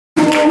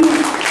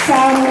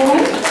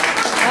Samoan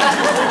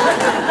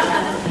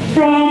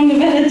from the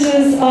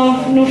villages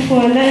of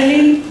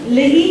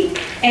Nufualili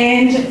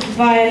and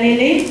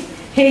Vaialele.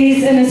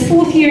 He's in his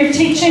 4th year of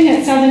teaching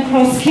at Southern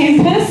Cross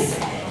campus,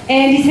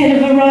 and he's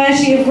had a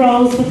variety of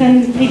roles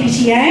within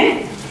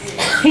PPTA.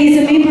 He's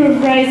a member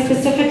of Raise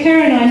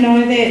Pasifika, and I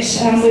know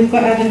that we've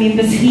got other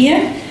members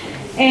here.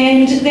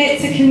 And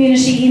that's a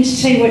community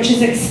entity which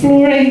is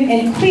exploring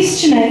and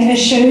questioning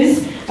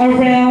issues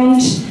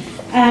around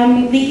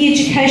the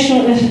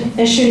educational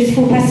issues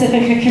for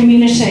Pasifika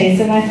communities,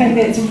 and I think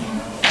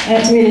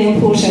that's really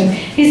important.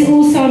 He's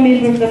also a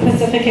member of the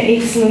Pasifika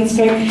Excellence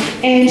Group,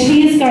 and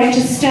he is going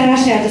to start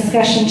our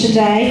discussion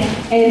today,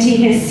 and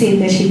he has said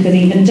that he could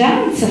even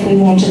dance if we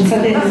wanted, so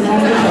that is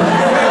wonderful.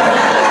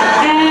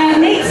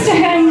 Next to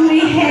him we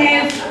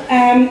have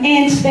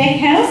Ant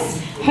Backhouse,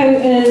 who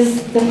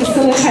is the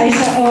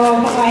facilitator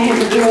of I Have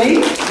a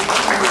Dream.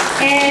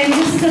 And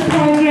this is a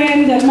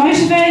program that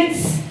motivates,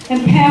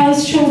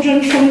 empowers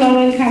children from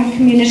low-income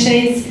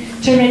communities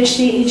to reach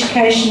their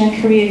education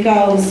and career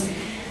goals,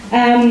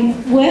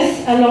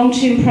 with a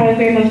long-term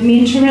program of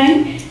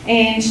mentoring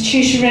and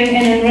tutoring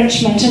and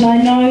enrichment. And I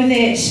know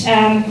that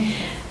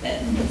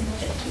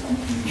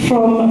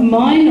from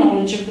my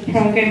knowledge of the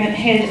program, it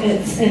had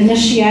its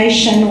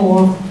initiation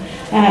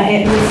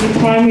at Wesley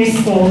Primary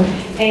School,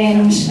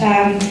 and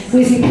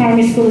Wesley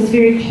Primary School is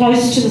very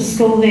close to the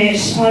school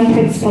that I'm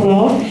principal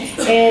of,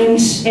 and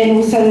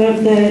also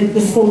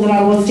the school that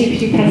I was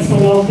deputy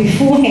principal of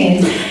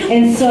beforehand.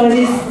 And so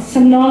there's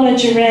some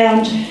knowledge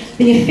around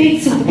the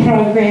effects of the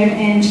program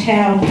and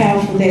how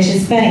powerful that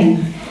has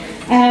been.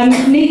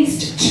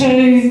 Next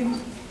to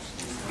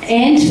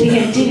Ant, we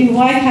have Debbie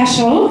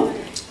Waikato,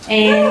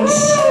 and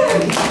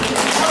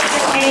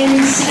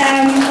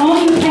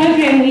on the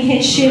program we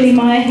had Shirley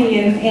Maihi,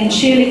 and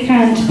Shirley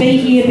can't be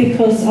here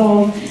because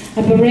of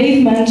a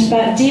bereavement,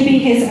 but Debbie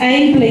has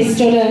ably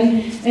stood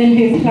in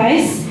her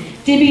place.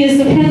 Debbie is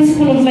the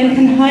principal of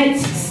Lincoln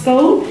Heights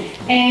School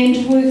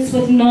and works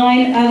with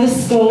 9 other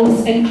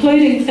schools,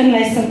 including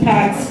Finlayson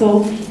Park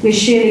School, where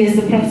Shirley is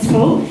the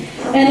principal,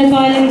 in a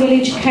bilingual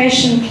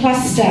education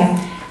cluster.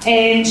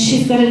 And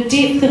she's got a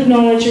depth of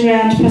knowledge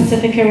around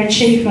Pasifika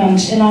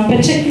achievement, and I'm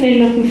particularly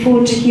looking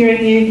forward to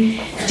hearing you,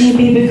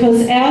 Debbie,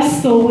 because our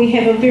school, we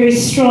have a very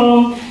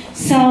strong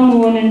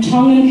Samoan and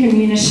Tongan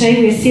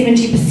community. We're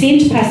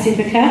 70%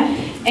 Pasifika,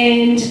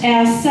 and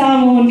our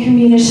Samoan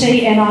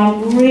community, and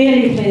I'm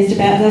really pleased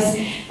about this,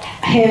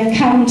 have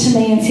come to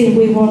me and said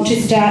we want to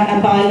start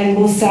a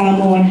bilingual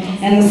Samoan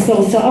in the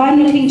school. So I'm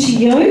looking to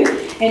you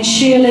and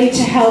Shirley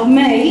to help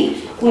me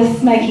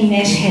with making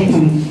that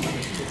happen.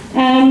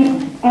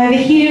 Over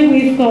here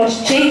we've got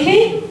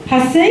Jackie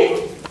Pasi,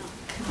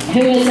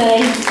 who is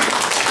a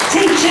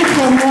teacher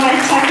from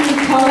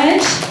Waitakere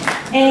College.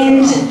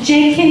 And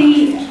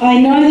Jackie, I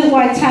know that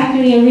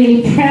Waitakere are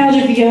really proud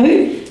of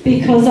you,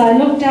 because I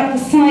looked up the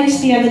site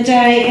the other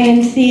day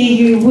and there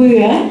you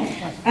were,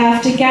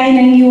 after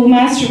gaining your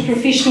Master of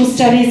Professional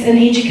Studies in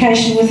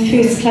Education with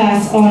First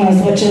Class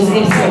Honours, which is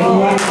absolutely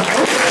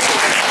wonderful.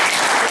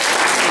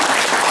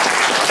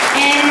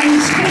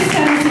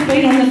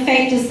 On the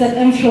factors that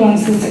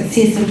influence the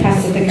success of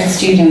Pasifika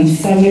students,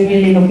 so we're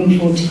really looking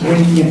forward to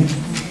hearing you.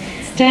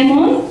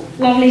 Damon,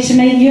 lovely to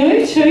meet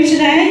you too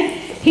today.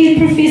 Head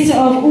Professor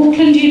of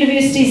Auckland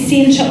University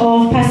Centre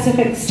of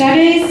Pacific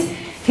Studies.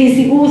 He's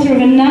the author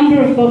of a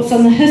number of books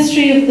on the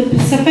history of the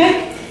Pacific,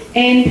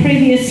 and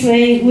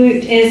previously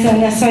worked as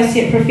an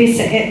Associate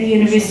Professor at the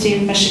University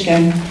of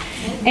Michigan.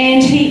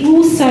 And he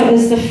also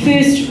is the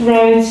first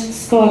Rhodes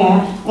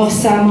Scholar of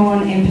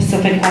Samoan and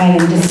Pacific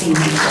Island descent.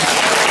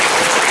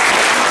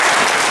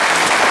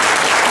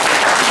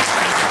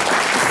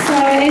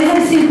 As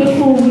I said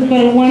before, we've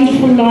got a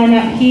wonderful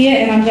line-up here,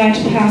 and I'm going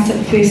to pass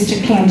it first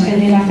to Clint,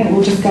 and then I think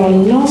we'll just go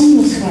along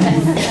this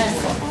way.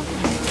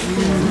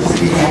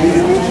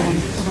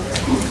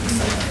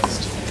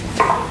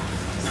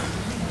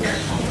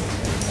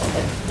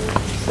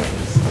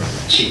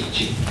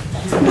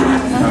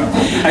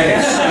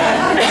 Okay,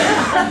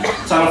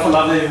 so I'd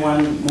love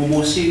everyone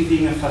more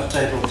being a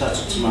whakatau o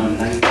tātou tumau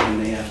nangi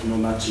nei atu no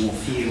mātu mo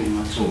whio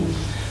mātu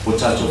o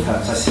tātou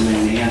whakatasi mai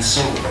nei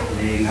aso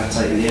e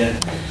ngatai lea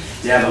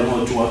le awa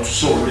no tu atu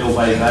so reo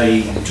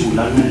vai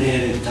tūlanga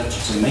lea tātou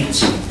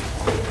tamaiti.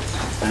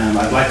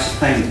 I'd like to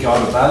thank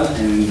God above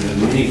and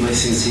the many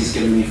blessings He's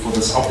given me for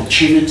this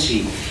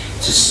opportunity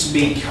to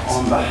speak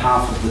on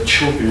behalf of the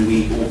children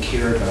we all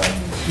care about.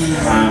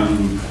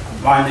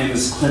 My name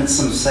is Clint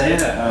Simsea.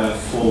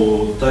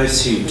 For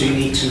those who do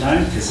need to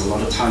know, because a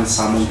lot of times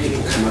Samoan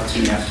people come up to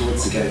me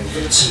afterwards and go,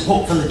 so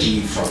what village are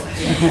you from?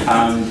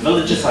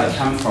 Villages I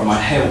come from, I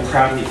hail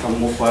proudly from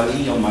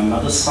Mofuali on my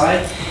mother's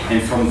side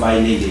and from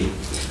Vailele.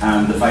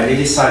 The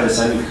Vailele side is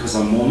only because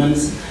I'm Mormon,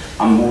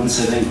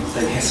 so don't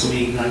hassle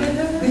me.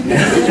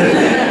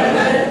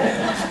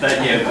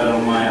 But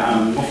on my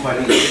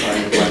Mofuali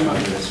side, where my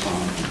mother is from,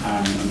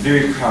 I'm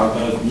very proud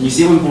of New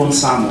Zealand-born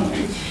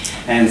Samoan.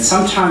 And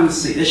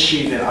sometimes the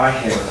issue that I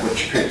have,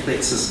 which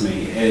perplexes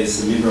me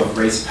as a member of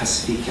Raise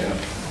Pasifika,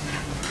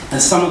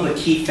 and some of the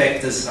key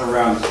factors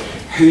around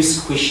who's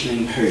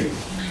questioning who.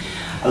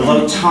 A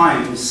lot of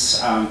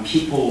times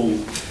people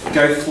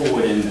go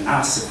forward and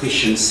ask the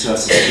questions to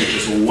us as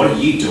teachers, well, what are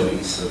you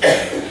doing? So,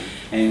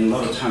 and a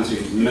lot of times we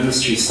have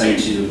ministry saying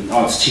to them,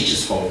 oh, it's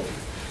teachers' fault.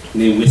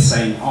 And then we're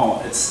saying,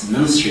 oh, it's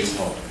ministry's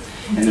fault.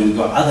 And then we've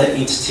got other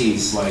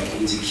entities like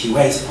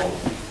NZEI's fault,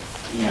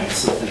 you know,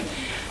 sort of thing.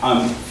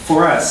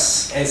 For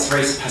us, as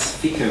Race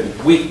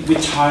Pasifika,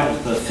 we're tired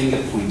of the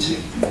finger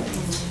pointing.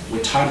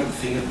 We're tired of the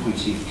finger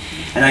pointing.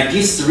 And I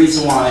guess the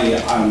reason why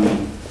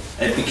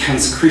it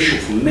becomes crucial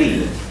for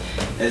me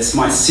is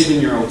my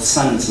 7-year-old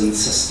son is in the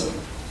system.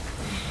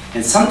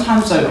 And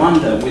sometimes I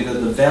wonder whether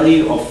the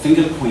value of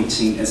finger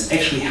pointing is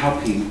actually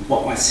helping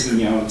what my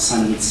 7-year-old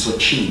son needs to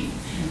achieve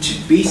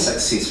to be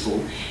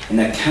successful in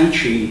a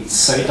country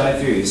so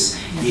diverse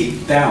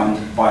yet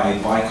bound by a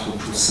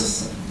bicultural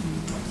system.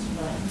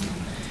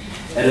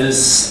 It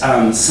is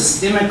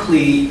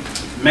systemically,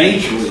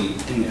 majorly,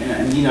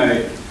 and you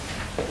know,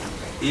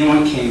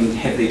 anyone can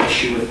have their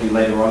issue with me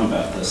later on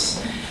about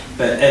this,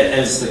 but it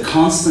is the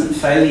constant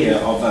failure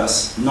of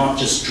us not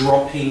just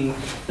dropping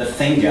the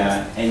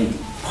finger and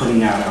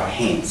putting out our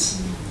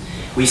hands.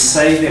 We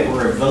say that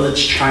we're a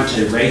village trying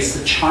to raise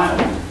the child,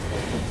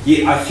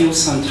 yet I feel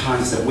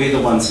sometimes that we're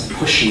the ones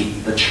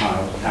pushing the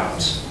child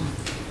out.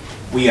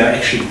 We are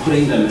actually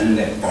putting them in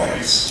that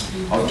box.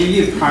 I'll give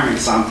you a prime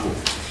example.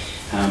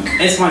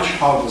 As my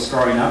child was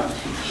growing up,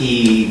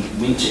 he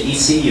went to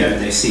ECU.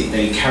 They said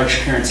they encourage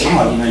parents,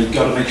 oh, you know, you've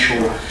got to make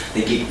sure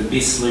they get the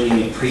best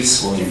learning at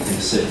preschool and everything.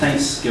 So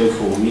thanks, Gil,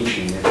 for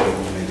mentioning that,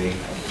 maybe.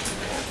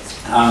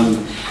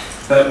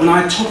 But when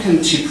I took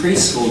him to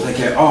preschool, they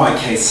go, oh,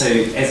 okay, so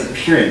as a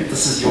parent,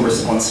 this is your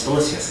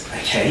responsibility. I said,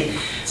 okay,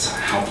 so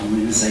help him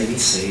learn his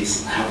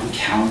ABCs, help him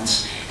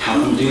count,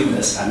 help him do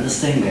this,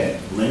 understand that,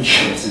 learn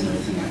shapes and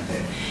everything like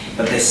that.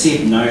 But they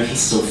said, no, he's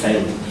still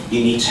failing.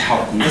 You need to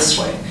help him this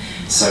way.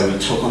 So we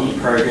took on the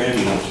program,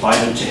 we applied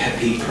him to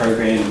HIPPY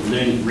program,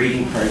 learning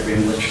reading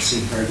program,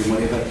 literacy program,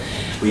 whatever.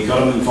 We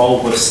got him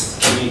involved with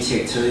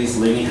community activities,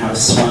 learning how to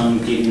swim,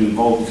 getting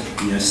involved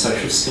with, you know,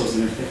 social skills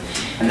and everything.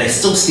 And they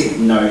still said,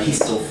 no, he's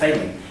still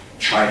failing.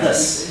 Try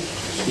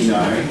this, you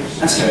know.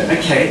 Let's go,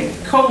 okay,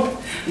 cool.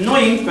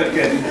 Annoying, but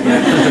good. You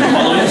know,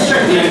 following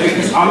instructions, you know,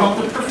 because I'm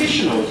not the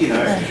professional, you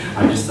know.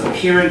 I'm just a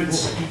parent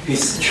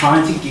who's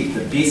trying to get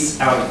the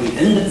best out of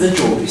the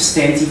individual who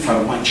stands in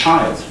front of my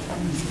child.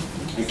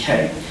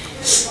 Okay,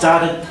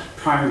 started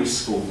primary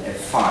school at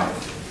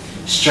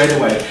 5. Straight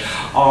away,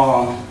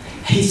 oh,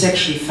 he's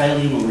actually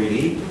failing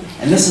already,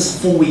 and this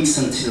is 4 weeks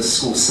into the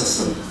school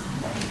system.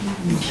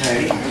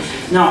 Okay,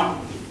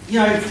 now, you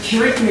know,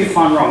 correct me if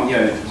I'm wrong. You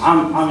know,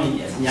 I'm a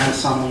young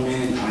Samoan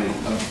man.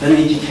 I've been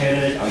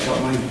educated. I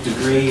got my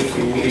degree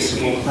from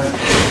University of Auckland.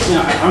 You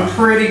know, I'm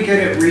pretty good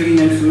at reading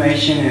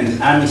information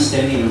and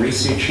understanding and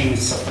researching and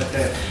stuff like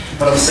that.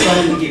 But I'm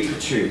starting to get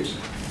perturbed.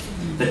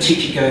 The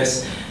teacher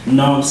goes,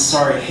 no, I'm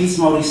sorry, he's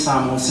Māori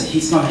Samoan, so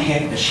he's going to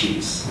have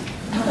issues.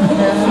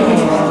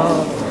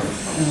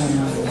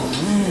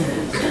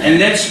 And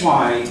that's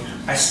why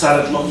I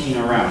started looking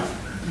around.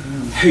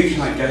 Who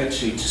can I go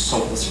to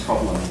solve this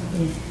problem?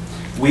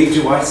 Where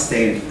do I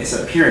stand as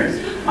a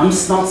parent? I'm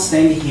not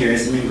standing here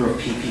as a member of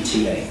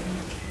PPTA.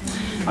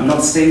 I'm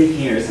not standing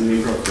here as a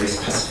member of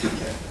Race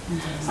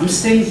Pasifika. I'm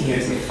standing here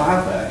as a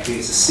father who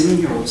has a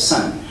 7-year-old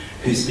son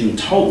who's been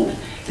told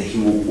that he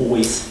will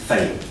always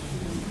fail.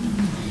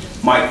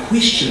 My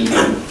question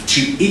then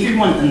to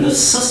everyone in the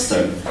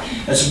system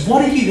is,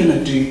 what are you going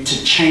to do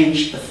to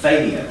change the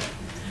failure?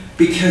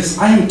 Because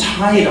I am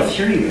tired of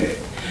hearing that.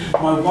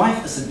 My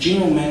wife is the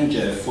general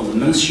manager for the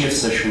Ministry of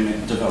Social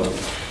Development.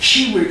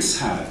 She works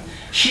hard.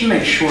 She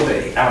makes sure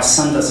that our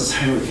son does his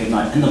homework at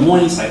night. In the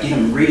mornings, I get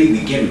him ready,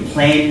 we get him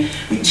planned,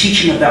 we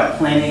teach him about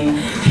planning.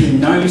 He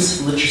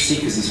knows literacy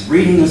because he's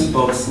reading his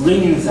books,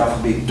 learning his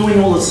alphabet, doing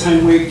all his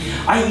homework.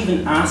 I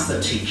even asked the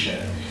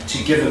teacher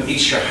to give them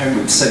extra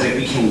homework so that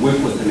we can work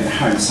with them at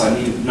home, so I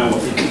need to know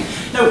what they're doing.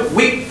 No,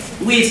 we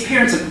as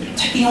parents are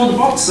ticking all the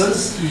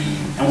boxes,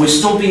 and we're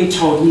still being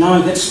told,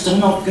 no, that's still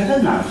not good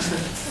enough.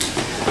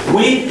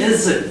 When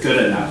is it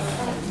good enough?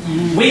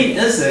 When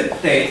is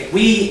it that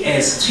we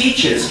as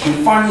teachers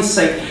can finally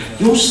say,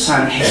 your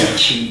son has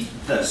achieved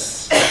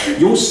this,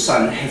 your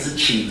son has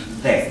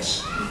achieved that?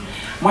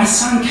 My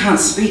son can't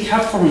speak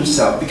up for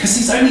himself because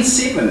he's only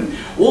 7.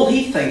 All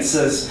he thinks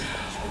is,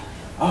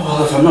 oh,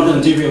 well, if I'm not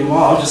going to do real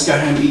well, I'll just go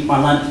home, eat my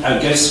lunch,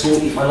 go to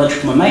school, eat my lunch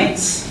with my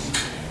mates,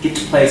 get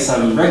to play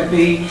some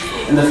rugby.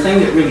 And the thing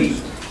that really,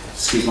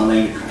 excuse my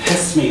language,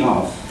 pissed me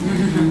off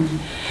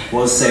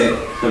was that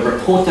the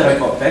report that I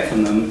got back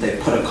from them, they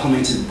put a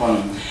comment at the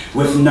bottom,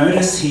 we've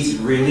noticed he's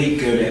really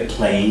good at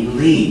playing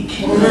league.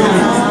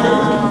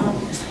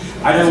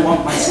 I don't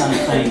want my son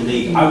playing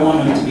league. I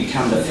want him to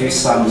become the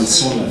first Samoan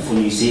swimmer for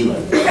New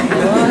Zealand.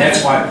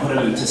 That's why I put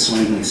him into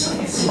swimming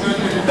lessons.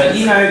 But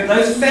you know,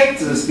 those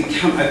factors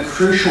become a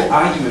crucial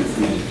argument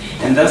for me.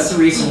 And that's the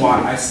reason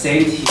why I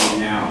stand here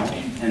now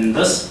in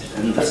this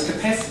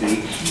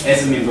capacity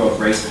as a member of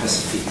Race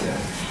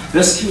Pasifika.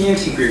 This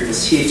community group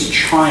is here to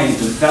try and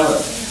develop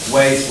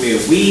ways where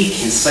we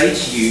can say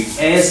to you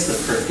as the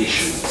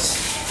professionals,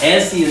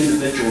 as the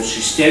individuals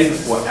who stand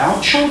before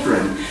our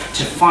children,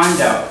 to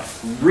find out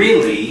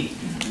really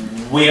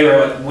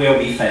where are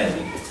we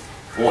failing,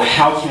 or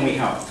how can we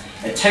help.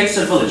 It takes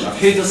a village. I've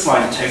heard this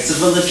line, it takes a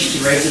village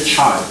to raise a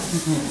child.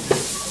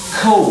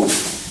 Cool.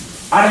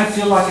 I don't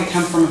feel like I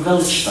come from a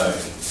village though,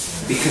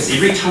 because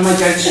every time I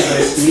go to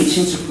those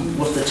meetings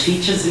with the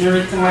teachers and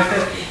everything like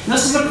that, and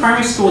this is a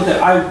primary school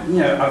that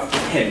I've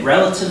had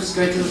relatives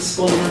go to the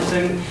school and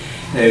everything.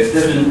 They've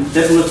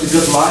lived a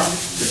good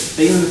life.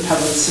 They've been in the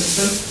public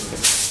system.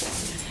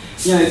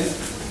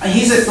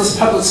 He's at this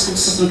public school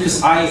system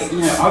because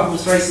I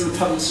was raised in the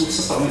public school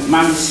system. I went to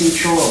Māori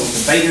Central, I went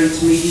to Beta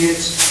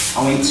Intermediate,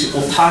 I went to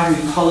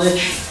Otahu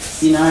College,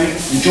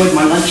 enjoyed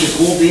my lunches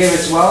all there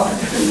as well.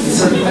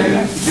 So,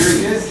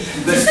 very good.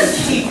 But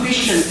the key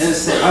question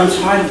is that I'm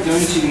tired of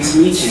going to these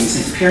meetings,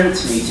 these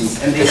parents'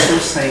 meetings, and they're still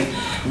saying,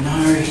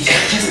 no, he's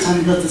just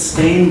under the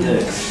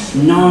standard.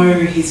 No,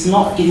 he's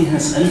not getting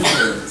his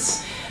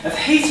influence. If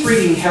he's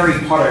reading Harry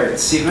Potter at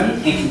 7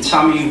 and can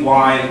tell me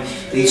why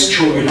these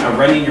children are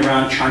running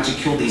around trying to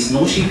kill these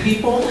naughty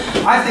people,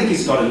 I think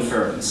he's got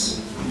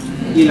inference.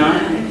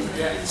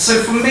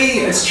 So for me,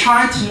 it's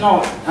trying to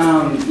not,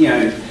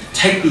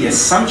 take the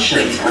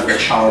assumptions of a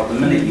child the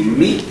minute you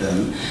meet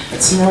them.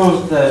 It's more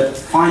of the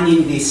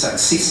finding their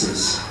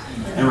successes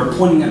and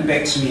reporting it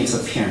back to me as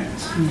a parent.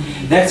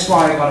 That's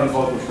why I got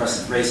involved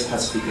with Raise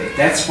Pasifika.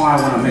 That's why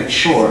I want to make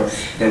sure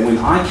that when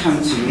I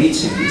come to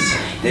meetings,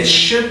 that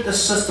should the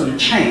system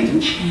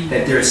change,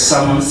 that there is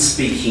someone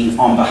speaking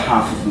on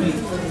behalf of me.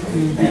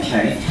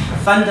 Okay?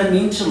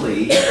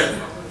 Fundamentally,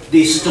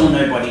 there's still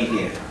nobody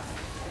there.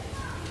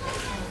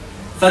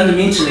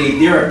 Fundamentally,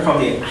 there are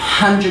probably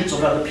hundreds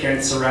of other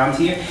parents around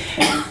here,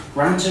 and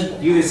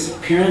granted, you as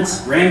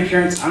parents,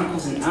 grandparents,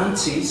 uncles and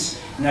aunties,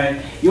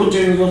 you're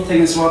doing your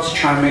thing as well to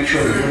try and make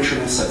sure that your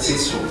children are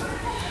successful.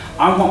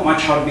 I want my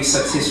child to be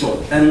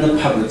successful in the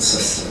public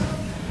system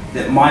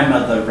that my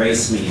mother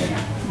raised me in,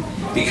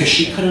 because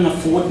she couldn't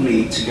afford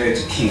me to go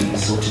to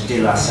King's or to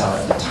De La Salle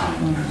at the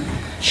time.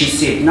 She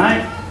said,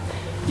 no,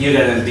 you're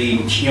going to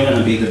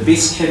be the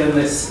best kid in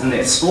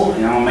that school,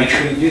 and I'll make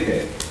sure you do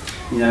that.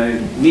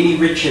 Many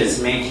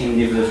riches man can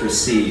never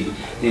receive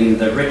than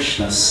the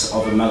richness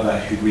of a mother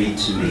who read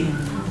to me.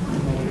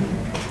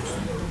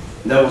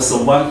 That was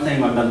the one thing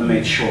my mother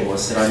made sure,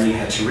 was that I knew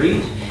how to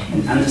read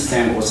and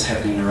understand what was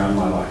happening around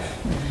my life.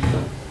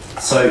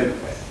 So,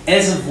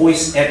 as a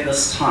voice at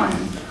this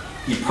time,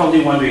 you're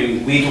probably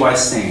wondering, where do I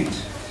stand?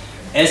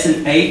 As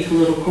an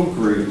apolitical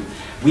group,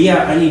 we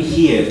are only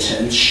here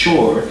to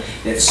ensure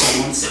that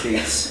someone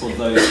speaks for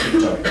those who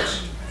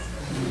don't.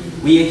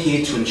 We are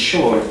here to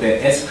ensure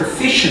that as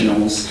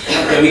professionals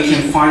that we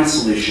can find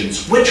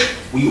solutions, which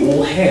we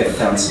all have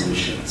found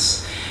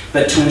solutions,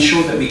 but to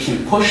ensure that we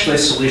can push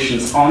those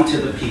solutions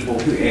onto the people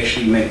who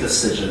actually make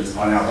decisions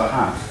on our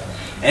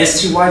behalf.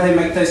 As to why they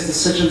make those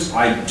decisions,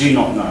 I do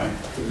not know.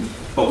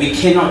 But we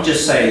cannot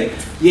just say,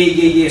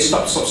 yeah,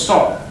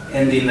 stop,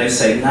 and then they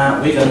say, nah,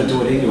 we're going to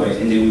do it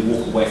anyway, and then we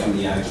walk away from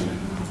the argument.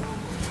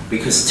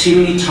 Because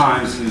too many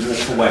times we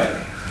walk away.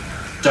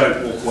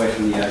 Don't walk away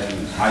from the argument.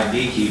 I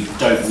beg you,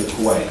 don't walk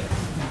away.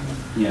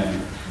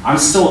 I'm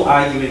still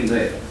arguing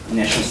that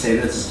national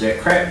standards is dirt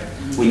crap.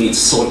 We need to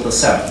sort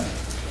this out.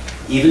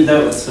 Even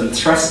though it's been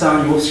thrust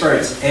down your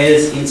throats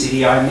as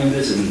NZEI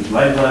members and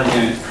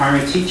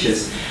primary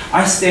teachers,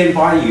 I stand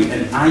by you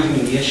and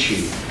arguing the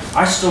issue.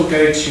 I still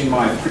go to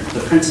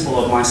the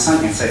principal of my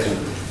son and say to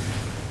him,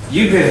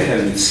 you better have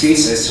an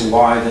excuse as to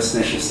why this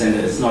national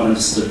standard is not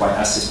understood by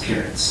us as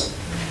parents.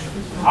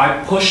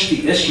 I push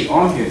the issue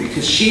on her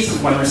because she's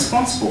the one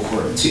responsible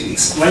for it, to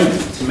explain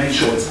it, to make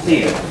sure it's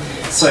clear.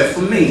 So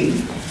for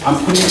me, I'm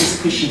putting these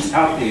questions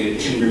out there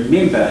to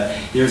remember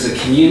there is a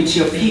community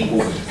of people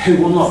who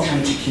will not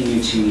come to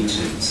community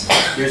meetings.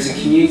 There is a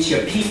community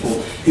of people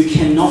who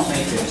cannot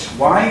make it.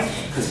 Why?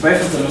 Because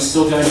both of them are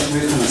still going to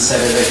work on a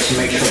Saturday to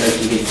make sure they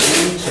can get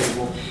food on the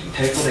table,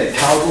 pay for that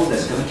power bill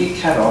that's going to get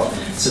cut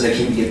off so they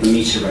can get the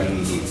meter running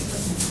again.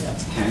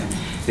 Okay?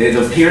 They're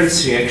the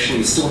parents who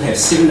actually still have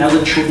 7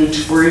 other children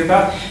to worry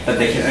about, but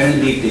they can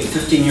only leave their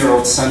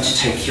 15-year-old son to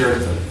take care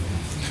of them.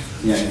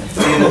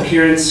 They're the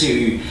parents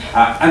who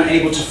are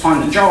unable to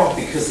find a job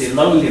because they're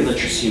low in their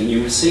literacy and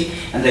numeracy,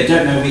 and they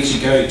don't know where to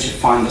go to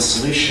find the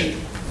solution.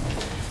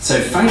 So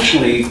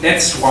functionally,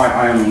 that's why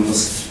I am on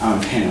this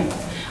panel.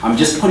 I'm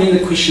just putting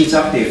the questions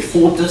up there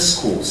for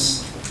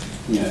discourse.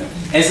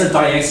 As a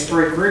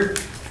diaspora group,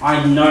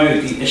 I know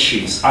the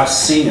issues. I've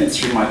seen it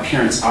through my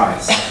parents'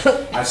 eyes.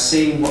 I've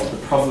seen what the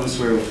problems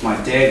were with my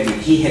dad when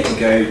he had to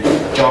go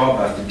job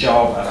after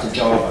job after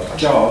job after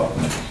job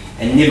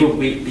and never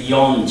went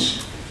beyond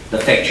the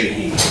factory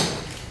hand.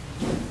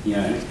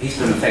 He's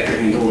been a factory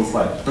hand all his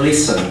life.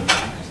 Bless him.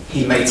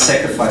 He made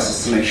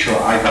sacrifices to make sure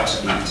I got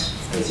to eat,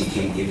 as he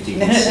can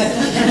everything else.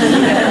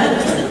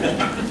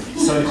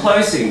 So in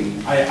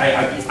closing,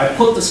 I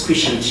put this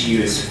question to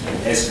you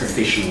as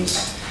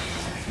professionals.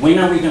 When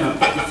are we going to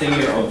put the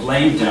finger of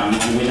blame down,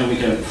 and when are we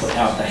going to put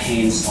out the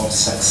hands of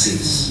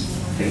success?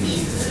 Thank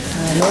you.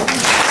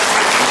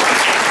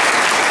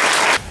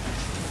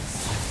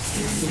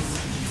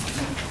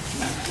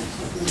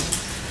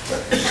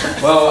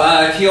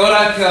 Well, kia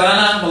ora, kia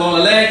rana,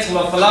 malolele,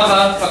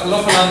 talofalava,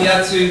 whakalofalami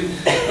atu.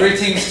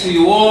 Greetings to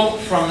you all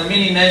from the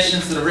many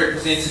nations that are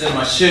represented in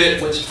my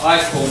shirt, which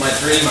I call my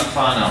Dreamer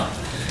Fono.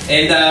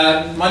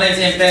 And my name's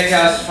Ian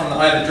Backhouse from the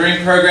I Have a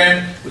Dream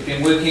program. We've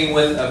been working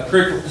with a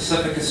group of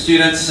Pasifika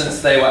students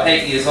since they were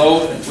 8 years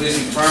old at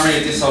Wesleyan Primary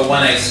at NZEI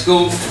 1A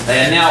school.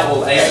 They are now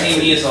all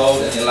 18 years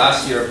old in their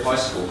last year of high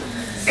school.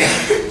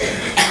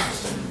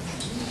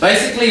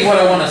 Basically, what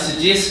I want to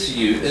suggest to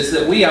you is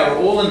that we are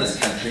all in this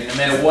country, no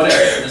matter what our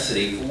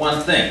ethnicity, for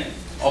one thing: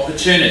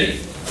 opportunity.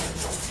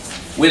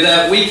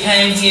 Whether we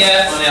came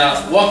here on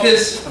our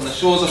walkers from the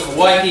shores of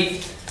Hawaii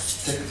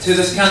to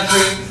this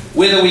country,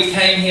 whether we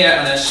came here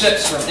on our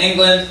ships from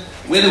England,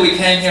 whether we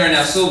came here in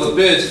our silver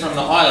birds from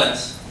the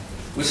islands,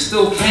 we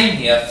still came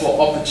here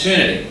for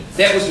opportunity.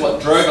 That was what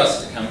drove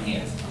us to come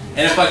here.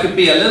 And if I could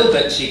be a little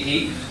bit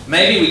cheeky,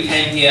 maybe we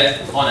came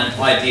here on an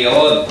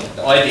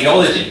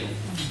ideology.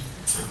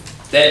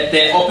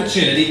 That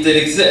opportunity did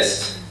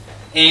exist.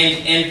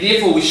 And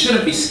therefore we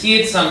shouldn't be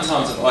scared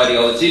sometimes of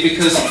ideology,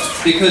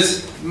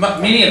 because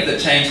many of the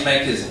change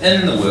makers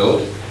in the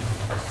world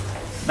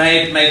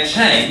made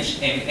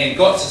change and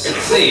got to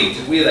succeed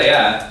to where they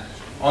are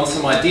on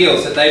some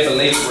ideals that they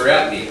believed were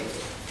out there.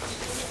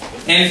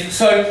 And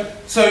so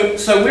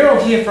we're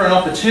all here for an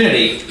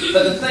opportunity,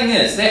 but the thing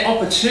is, that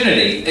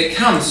opportunity, it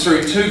comes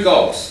through two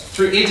goals: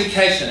 through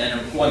education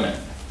and employment.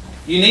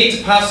 You need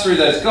to pass through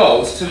those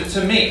goals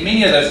to meet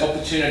many of those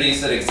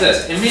opportunities that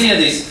exist. And many of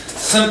these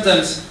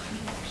symptoms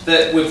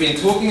that we've been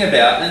talking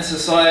about in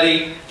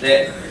society,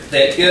 that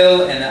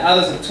Gil and the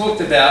others have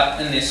talked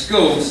about in their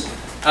schools,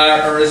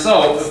 are a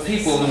result of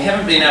people who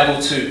haven't been able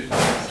to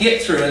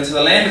get through into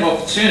the land of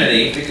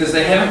opportunity because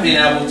they haven't been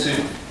able to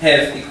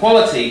have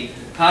equality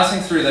passing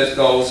through those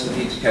goals of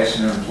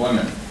education and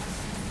employment.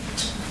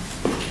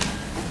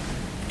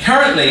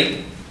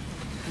 Currently,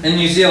 in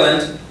New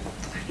Zealand,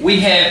 we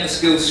have a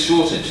skills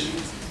shortage.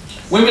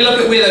 When we look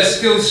at where those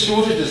skills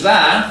shortages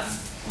are,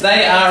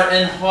 they are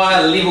in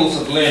higher levels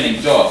of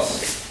learning jobs.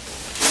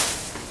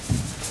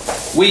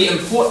 We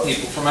import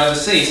people from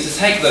overseas to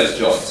take those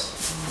jobs.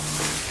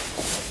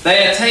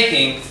 They are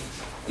taking,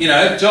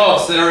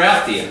 jobs that are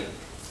out there.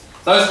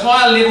 Those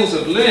higher levels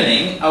of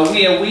learning are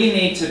where we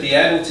need to be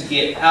able to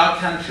get our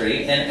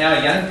country and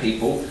our young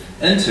people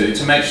into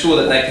to make sure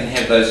that they can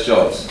have those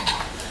jobs.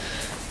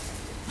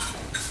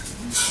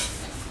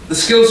 The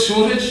skills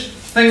shortage,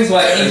 things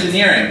like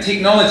engineering,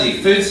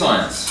 technology, food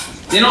science,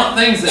 they're not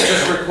things that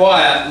just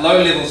require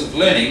low levels of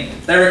learning,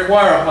 they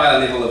require a higher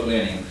level of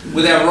learning.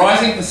 With our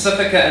rising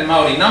Pasifika and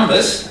Māori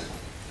numbers,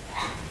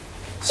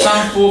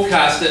 some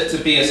forecast it to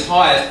be as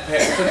high as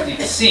perhaps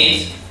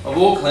 50% of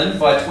Auckland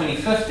by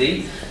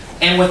 2050,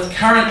 and with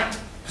current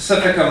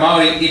Pasifika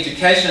Māori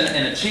education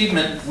and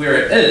achievement where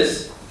it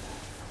is,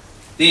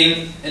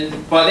 then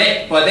by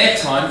that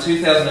time,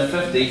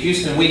 2050,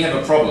 Houston, we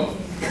have a problem.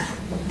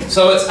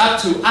 So it's up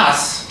to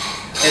us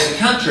as a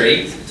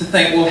country to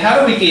think, well, how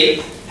do we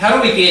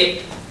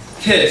get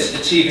kids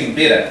achieving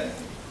better?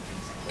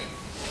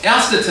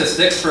 Our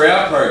statistics for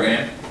our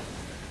program,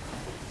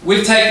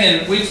 like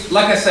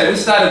I say, we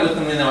started with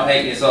them when they were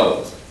 8 years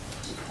old.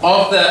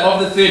 Of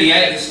the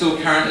 38 that still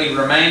currently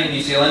remain in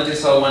New Zealand,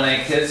 NZEI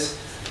 1A kids,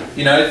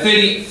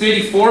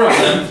 34 of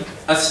them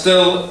are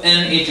still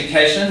in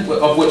education,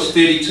 of which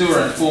 32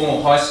 are in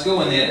formal high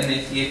school in their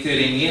year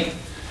 13 year.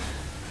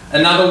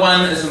 Another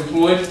one is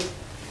employed,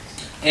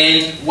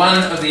 and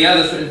one of the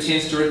others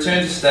intends to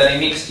return to study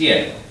next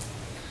year.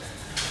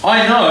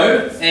 I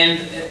know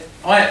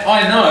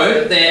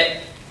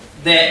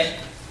that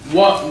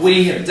what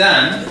we have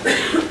done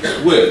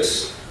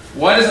works.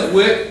 Why does it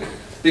work?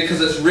 Because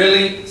it's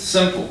really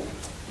simple.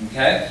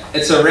 Okay,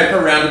 it's a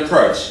wrap-around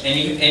approach, and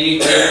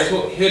you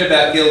heard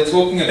about Gil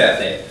talking about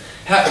that.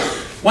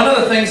 One of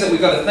the things that we've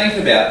got to think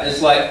about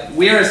is, like,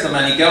 where is the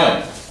money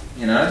going?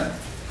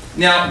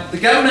 Now, the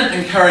government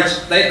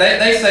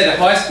they say to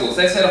high schools,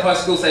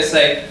 they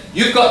say,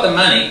 you've got the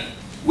money,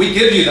 we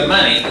give you the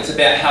money, it's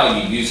about how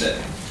you use it.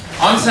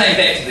 I'm saying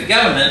back to the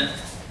government,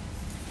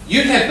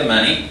 you have the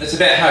money, it's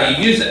about how you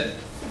use it.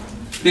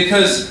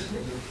 Because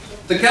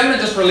the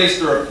government just released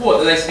a report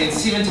that they spend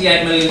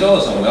 $78 million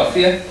on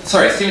welfare,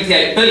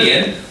 $78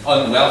 billion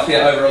on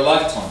welfare over a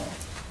lifetime.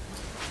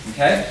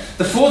 Okay?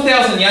 The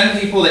 4,000 young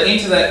people that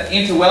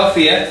enter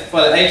welfare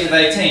by the age of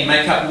 18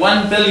 make up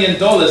 $1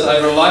 billion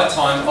over a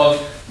lifetime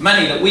of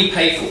money that we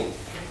pay for.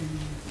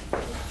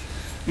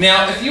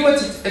 Now, if you were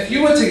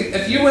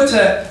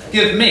to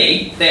give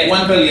me that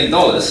 $1 billion,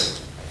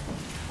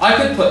 I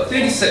could put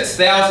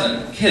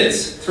 36,000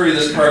 kids through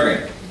this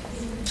program.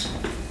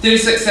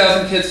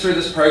 36,000 kids through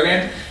this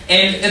program,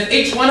 and if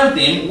each one of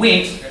them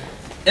went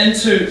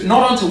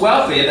not onto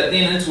welfare, but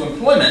then into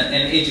employment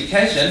and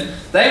education,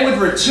 they would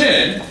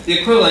return the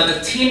equivalent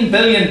of $10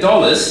 billion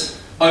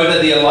over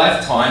their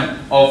lifetime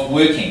of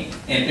working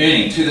and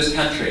earning to this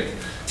country.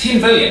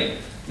 10 billion.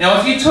 Now,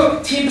 if you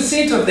took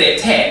 10% of that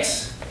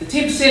tax, the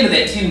 10% of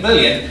that 10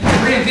 billion,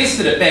 and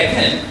reinvested it back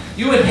in,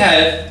 you would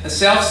have a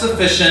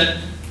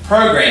self-sufficient,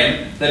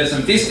 program that is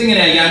investing in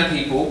our young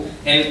people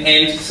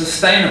and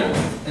sustainable,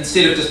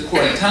 instead of just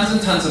pouring tons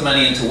and tons of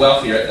money into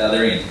welfare at the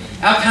other end.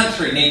 Our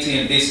country needs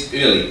to invest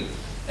early,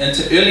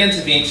 into early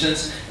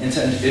interventions,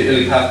 into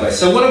early pathways.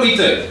 So what do we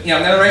do?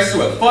 I'm going to race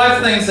through it.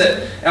 5 things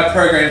that our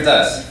program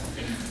does.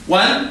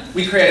 1,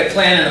 we create a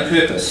plan and a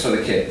purpose for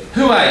the kid.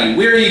 Who are you?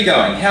 Where are you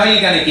going? How are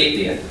you going to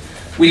get there?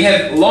 We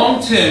have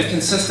long-term,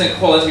 consistent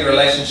quality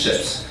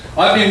relationships.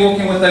 I've been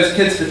working with those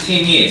kids for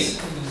 10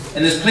 years.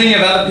 And there's plenty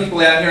of other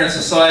people out here in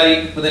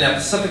society within our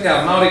Pasifika,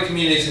 our Māori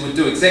communities, who would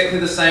do exactly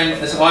the same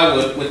as I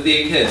would with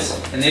their kids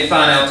and their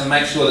whānau to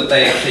make sure that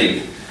they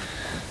achieve.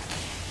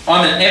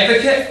 I'm an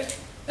advocate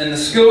in the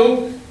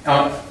school.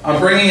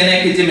 I'm bringing an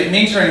academic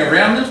mentoring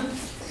around them.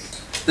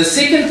 The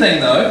second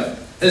thing, though,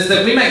 is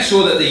that we make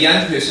sure that the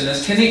young person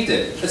is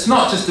connected. It's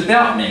not just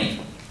about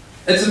me.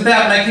 It's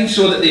about making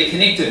sure that they're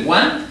connected,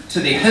 1, to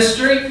their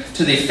history,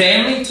 to their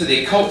family, to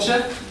their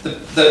culture,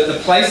 the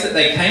place that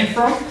they came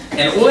from,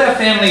 and all our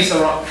families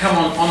come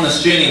on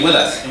this journey with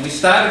us, and we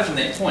started from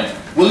that point.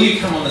 Will you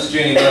come on this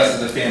journey with us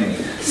as a family?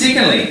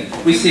 Secondly,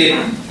 we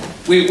said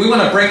we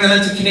want to bring them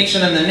into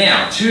connection in the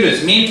now,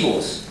 tutors,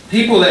 mentors,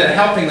 people that are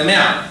helping them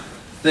out,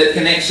 that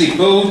can actually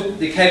build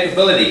their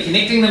capability,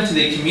 connecting them to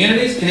their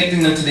communities,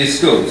 connecting them to their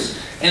schools.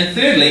 And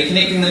thirdly,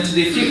 connecting them to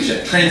their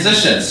future,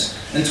 transitions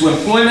into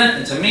employment,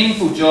 into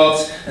meaningful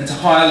jobs, into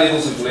higher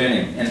levels of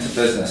learning, and to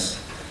business.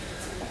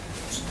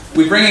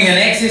 We're bringing in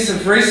access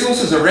of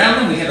resources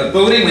around them. We have a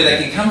building where they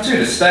can come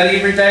to study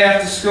every day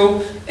after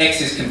school,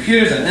 access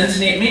computers and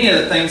internet, many of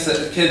the things that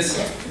the kids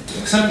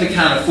simply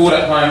can't afford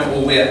at home,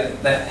 or where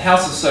the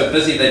house is so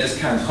busy they just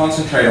can't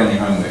concentrate on their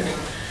homework.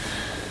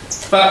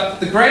 But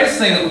the greatest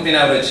thing that we've been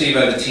able to achieve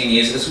over 10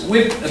 years is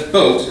we've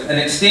built an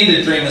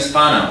extended dreamers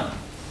whānau.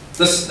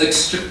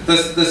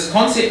 This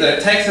concept that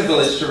it takes a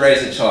village to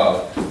raise a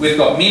child. We've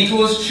got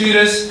mentors,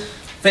 tutors,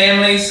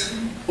 families,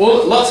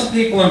 lots of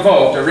people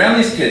involved around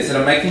these kids that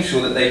are making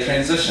sure that they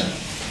transition.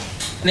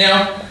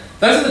 Now,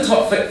 those are the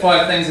top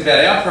 5 things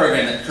about our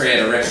program that create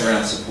a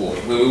wraparound support,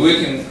 where we're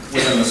working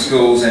within the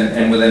schools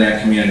and within our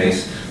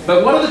communities.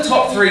 But what are the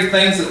top 3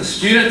 things that the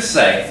students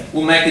say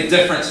will make a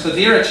difference for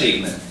their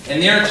achievement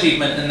and their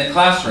achievement in the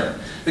classroom?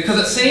 Because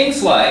it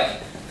seems like,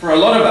 for a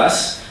lot of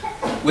us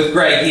with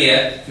grey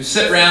hair, who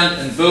sit around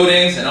in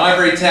buildings and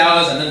ivory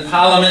towers and in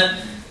Parliament,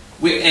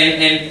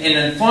 and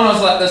in Fonos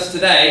like this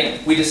today,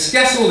 we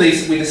discuss all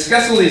these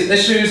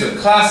issues of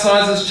class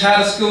sizes,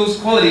 charter schools,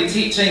 quality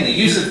teaching, the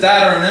use of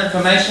data and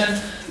information,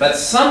 but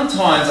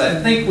sometimes I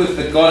think we've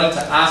forgotten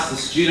to ask the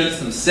students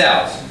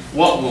themselves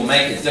what will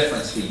make a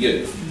difference for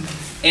you.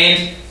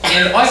 And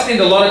I spend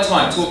a lot of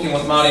time talking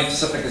with Māori and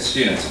Pasifika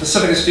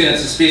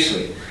students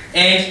especially,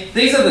 and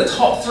these are the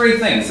top 3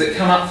 things that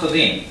come up for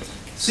them.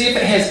 See if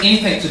it has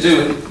anything to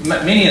do with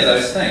many of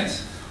those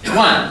things.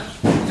 1,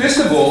 first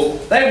of all,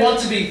 they want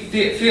to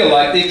feel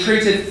like they're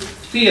treated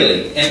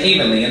fairly and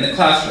evenly in the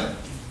classroom.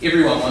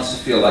 Everyone wants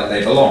to feel like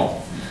they belong.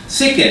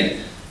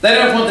 Second, they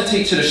don't want the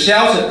teacher to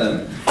shout at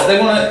them, but they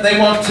want the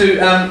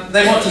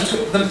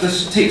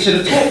teacher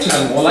to talk to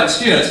them more like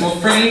students, more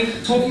freely,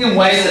 talking in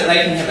ways that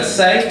they can have a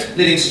say,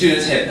 letting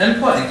students have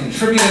input and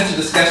contributing to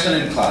discussion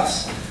in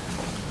class.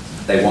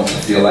 They want to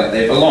feel like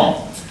they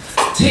belong.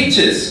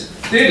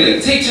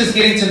 Thirdly, teachers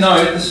getting to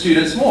know the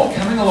students more,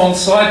 coming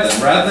alongside them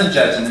rather than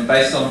judging them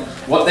based on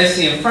what they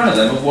see in front of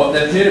them or what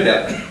they've heard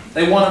about them.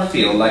 They want to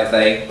feel like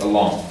they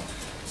belong.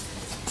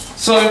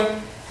 So,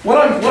 what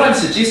I'm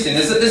suggesting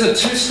is that there's a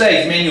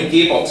 2-stage manual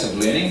gearbox of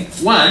learning.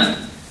 1,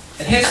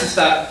 it has to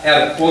start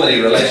out of quality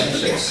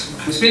relationships.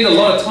 We spend a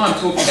lot of time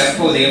talking about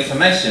quality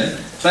information,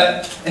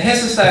 but it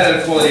has to start out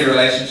of quality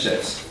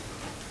relationships.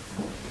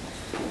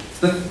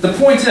 The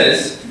point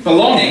is,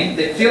 belonging,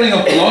 that feeling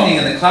of belonging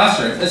in the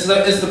classroom, is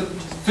the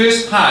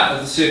first part of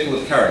the circle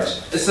of courage.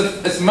 It's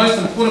the most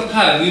important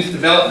part of youth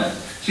development.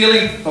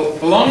 Feeling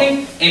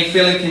belonging and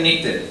feeling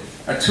connected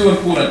are 2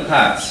 important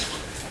parts.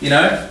 You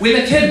know, when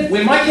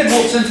my kid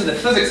walks into the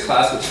physics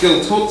class, which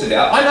Gil talked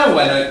about, I know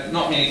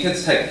not many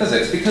kids take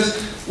physics, because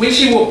when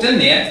she walked in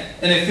there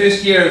in her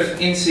first year of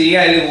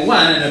NZEI level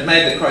 1 and had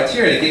made the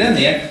criteria to get in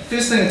there,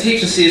 first thing the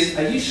teacher says,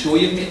 "Are you sure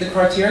you've met the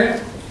criteria?"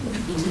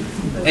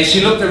 And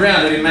she looked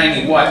around at her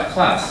mainly white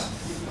class.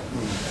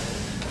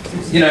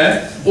 You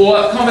know,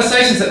 or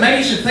conversations that maybe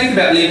you should think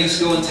about leaving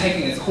school and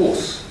taking a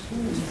course.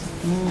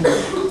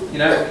 You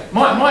know,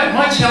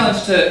 my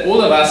challenge to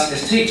all of us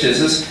as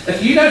teachers is,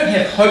 if you don't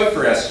have hope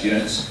for our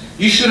students,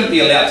 you shouldn't be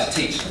allowed to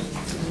teach them.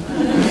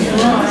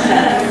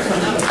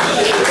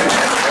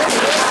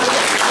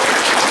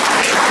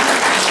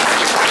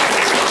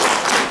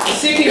 The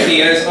second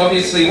gear is,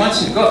 obviously, once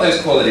you've got those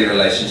quality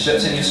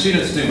relationships and your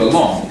students do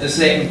belong, is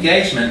that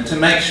engagement to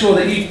make sure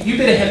that you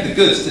better have the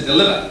goods to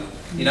deliver.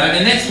 You know,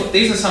 and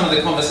these are some of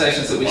the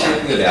conversations that we're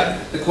talking about,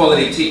 the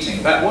quality of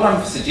teaching. But what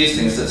I'm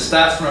suggesting is that it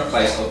starts from a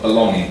place of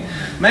belonging.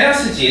 May I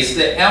suggest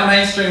that our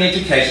mainstream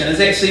education is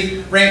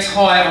actually ranks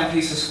high on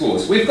PISA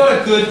scores. We've got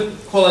a good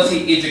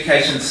quality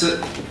education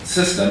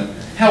system.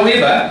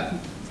 However,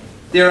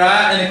 there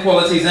are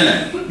inequalities in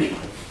it.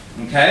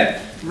 Okay?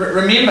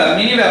 remember,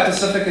 many of our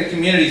Pasifika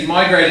communities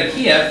migrated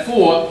here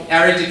for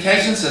our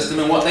education system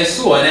and what they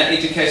saw in our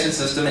education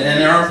system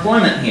and in our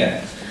employment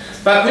here.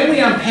 But when we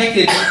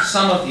unpackage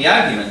some of the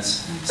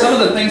arguments, some of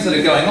the things that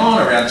are going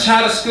on around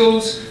charter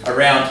schools,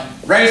 around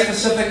Raise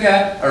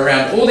Pasifika,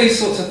 around all these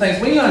sorts of things,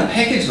 when you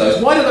unpackage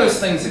those, why do those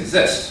things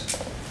exist?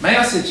 May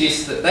I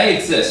suggest that they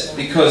exist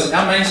because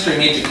our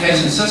mainstream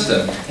education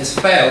system has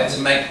failed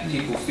to make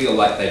people feel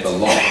like they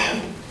belong.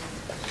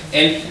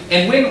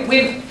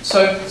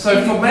 So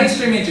for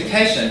mainstream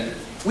education,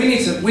 we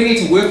need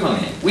to work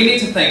on that. We need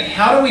to think,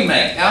 how do we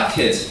make our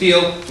kids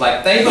feel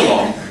like they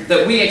belong,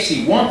 that we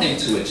actually want them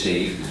to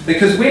achieve?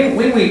 Because when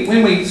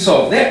we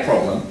solve that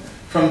problem,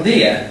 from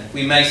there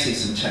we may see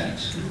some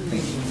change.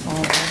 Thank you.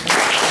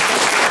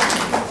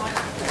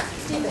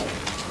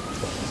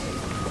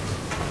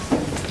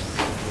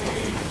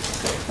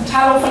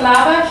 Talo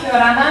Falava, kia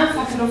orana,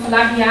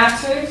 whakarofalagi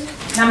atu,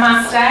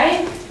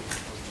 namaste,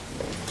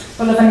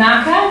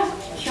 Bulavanaka,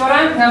 kia ora,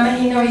 ngā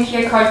mihi nui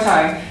kia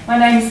koutou. My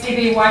name is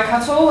Debbie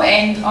Waikato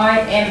and I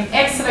am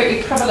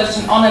absolutely privileged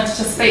and honoured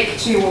to speak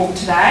to you all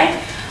today.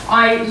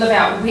 I live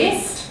out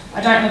west,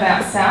 I don't live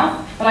out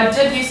south, but I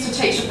did used to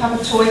teach at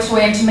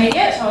Papatoetoe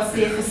Intermediate. I was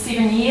there for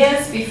 7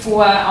 years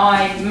before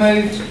I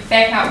moved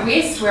back out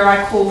west where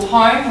I call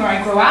home, where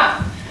I grew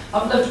up.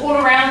 I've lived all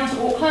around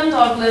Auckland.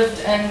 I've lived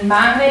in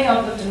Manly,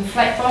 I've lived in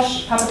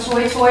Flatbush,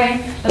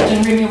 Papatoetoe, lived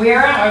in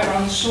Remuera over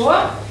on the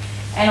shore,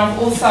 and I've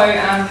also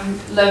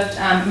lived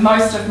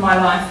most of my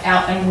life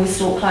out in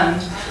West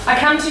Auckland. I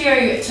come to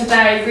you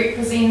today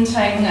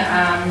representing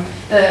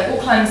the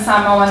Auckland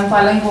Samoan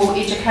Bilingual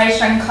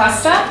Education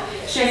Cluster.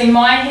 Shirley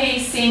Maihi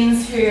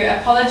sends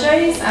her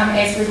apologies,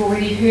 as we've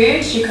already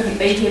heard. She couldn't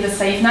be here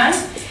this evening.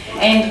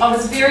 And I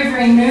was very,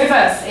 very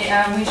nervous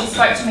when she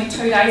spoke to me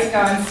 2 days ago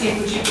and said,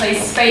 would you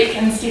please speak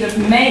instead of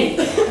me?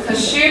 Because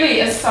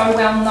Shirley is so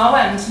well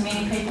known to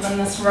many people in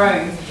this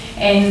room.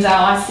 And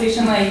I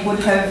certainly would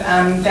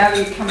have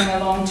valued coming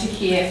along to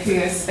hear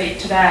her speak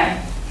today.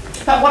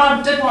 But what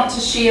I did want to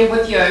share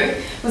with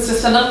you was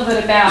just a little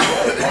bit about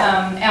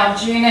our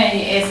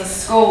journey as a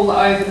school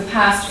over the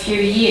past few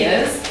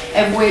years,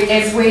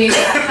 as we've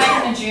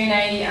taken a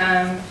journey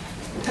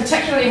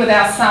particularly with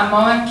our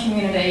Samoan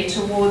community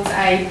towards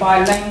a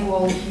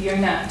bilingual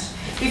unit.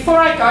 Before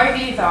I go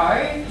there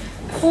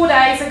though, 4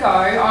 days ago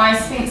I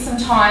spent some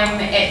time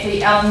at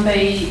the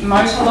L&B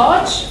Motor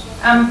Lodge.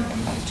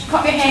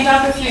 Pop your hand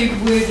up if you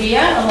were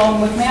there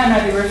along with me. I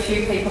know there were a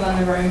few people in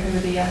the room who were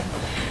there.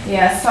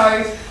 Yeah,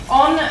 so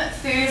on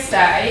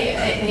Thursday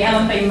at the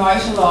L&B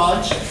Motor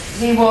Lodge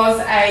there was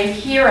a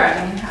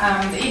hearing.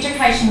 The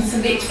Education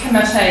Select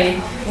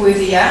Committee were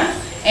there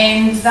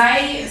and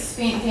they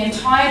spent the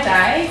entire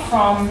day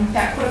from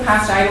about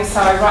 8:15 or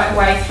so right the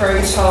way through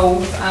till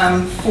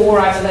 4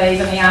 I believe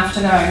in the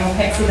afternoon, or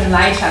perhaps even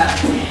later,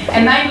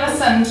 and they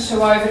listened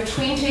to over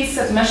 20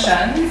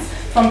 submissions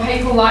from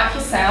people like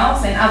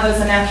yourselves and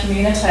others in our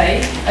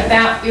community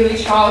about early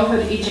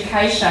childhood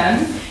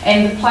education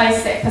and the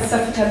place that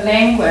Pasifika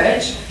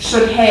language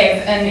should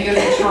have in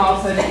early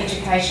childhood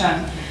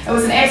education. It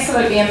was an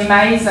absolutely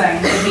amazing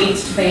event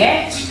to be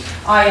at.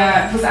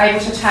 I was able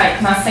to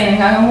take Marcina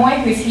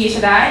Ngangamoy, who's here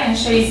today, and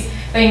she's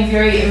been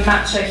very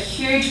much a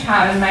huge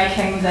part in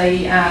making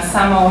the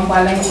Samoan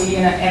bilingual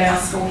unit at our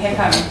school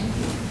happen.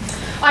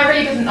 I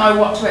really didn't know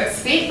what to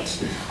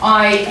expect.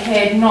 I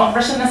had not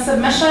written a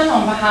submission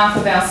on behalf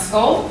of our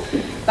school,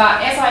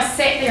 but as I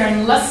sat there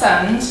and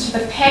listened to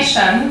the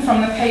passion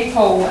from the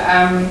people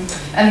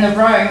in the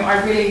room,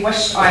 I really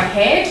wished I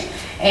had.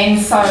 And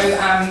so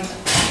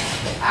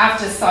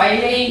after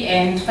Saili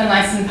and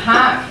Finlayson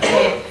Park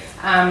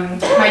had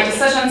made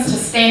decisions to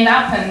stand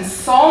up and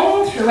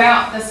song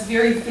throughout this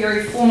very,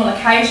 very formal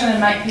occasion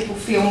and make people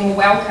feel more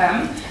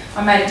welcome,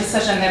 I made a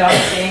decision that I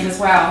would stand as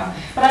well.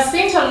 But I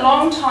spent a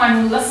long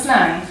time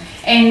listening,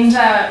 and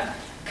a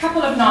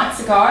couple of nights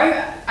ago,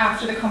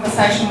 after the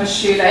conversation with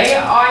Shirley,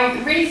 I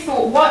really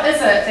thought, what is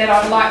it that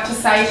I'd like to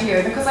say to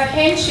you? Because I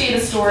can share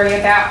the story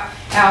about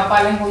our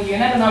bilingual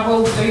unit, and I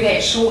will do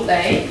that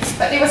shortly,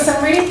 but there were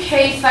some really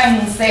key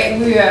things that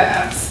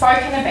were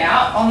spoken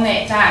about on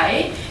that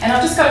day, and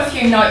I've just got a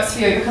few notes for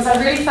you because I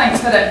really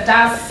think that it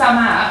does sum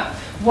up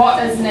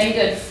what is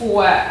needed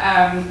for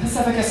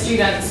Pasifika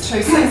students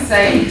to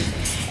succeed.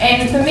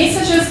 And the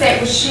messages that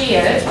were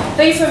shared,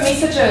 these were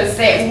messages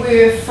that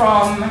were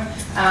from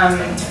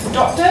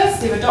doctors.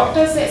 There were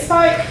doctors that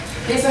spoke.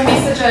 These were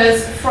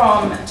messages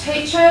from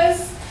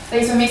teachers.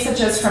 These were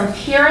messages from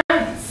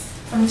parents,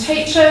 from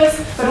teachers,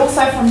 but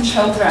also from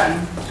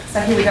children. So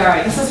here we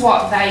go. This is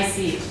what they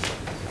said.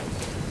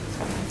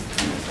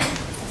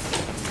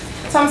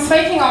 So I'm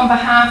speaking on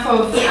behalf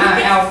of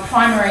our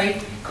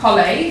primary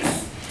colleagues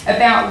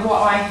about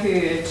what I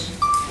heard.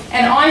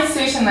 And I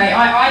certainly,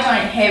 I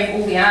don't have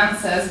all the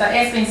answers, but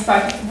as been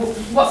spoken,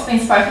 what's been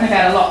spoken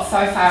about a lot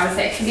so far is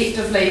that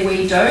collectively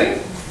we do.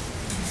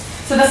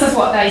 So this is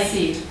what they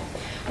said.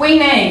 We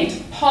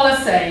need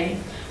policy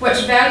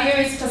which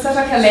values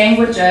Pasifika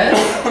languages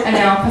in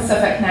our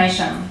Pacific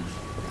nation.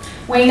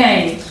 We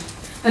need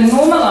the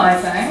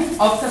normalising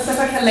of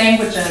Pasifika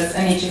languages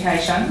in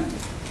education.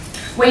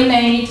 We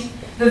need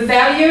the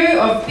value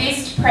of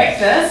best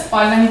practice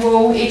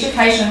bilingual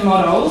education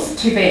models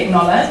to be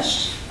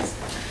acknowledged.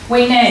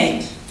 We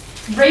need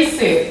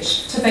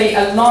research to be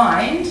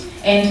aligned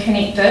and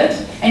connected.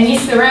 And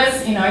yes, there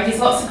is, there's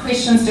lots of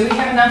questions. Do we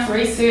have enough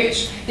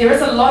research? There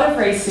is a lot of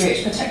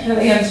research,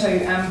 particularly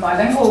into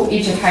bilingual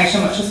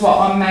education, which is what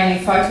I'm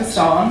mainly focused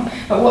on.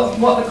 But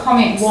what the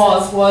comment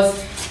was,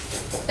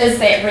 is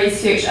that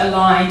research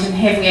aligned and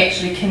have we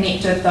actually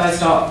connected those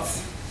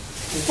dots?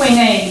 We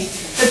need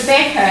the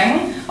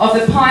backing of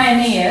the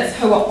pioneers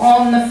who are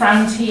on the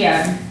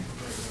frontier.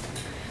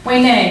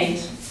 We need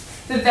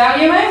the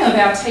valuing of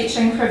our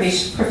teaching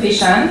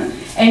profession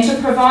and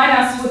to provide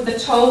us with the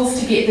tools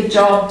to get the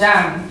job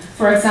done.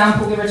 For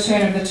example, the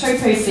return of the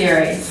Tupu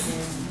series.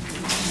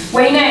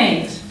 We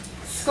need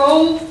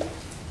strong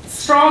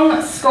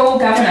school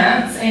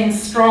governance and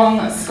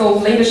strong school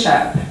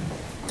leadership.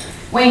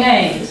 We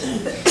need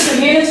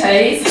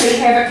communities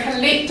who have a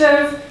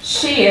collective,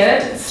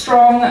 shared,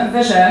 strong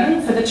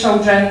vision for the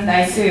children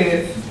they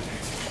serve.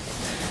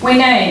 We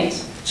need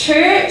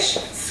church,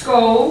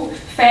 school,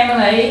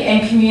 family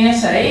and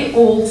community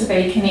all to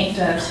be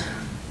connected.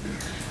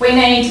 We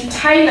need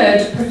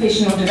tailored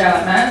professional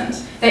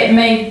development that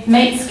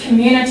meets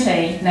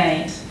community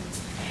need.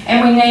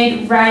 And we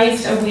need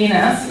raised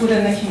awareness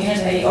within the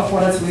community of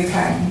what is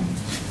working.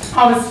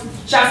 I was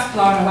just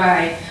blown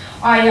away.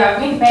 I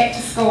went back to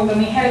school and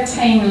we had a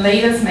team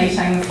leaders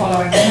meeting the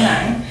following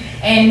morning,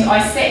 and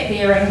I sat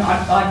there and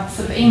I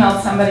sort of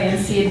emailed somebody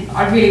and said,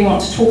 I really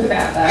want to talk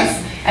about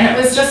this. And it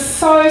was just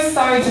so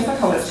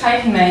difficult. It's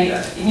taken me,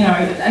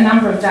 a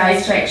number of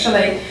days to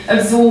actually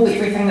absorb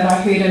everything that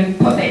I heard and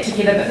put that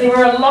together. But there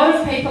were a lot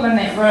of people in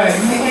that room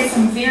who had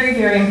some very,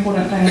 very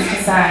important things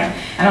to say.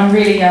 And I'm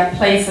really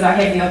pleased that I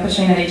have the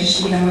opportunity to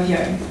share them with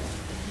you.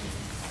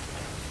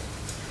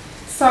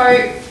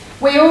 So,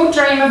 we all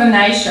dream of a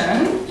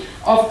nation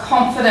of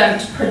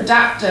confident,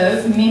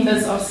 productive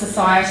members of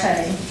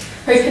society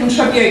who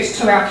contribute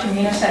to our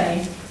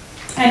community.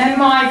 And in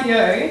my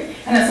view,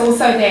 and it's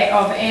also that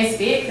of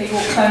ASBEC, the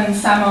Auckland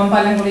Samoan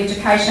Bilingual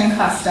Education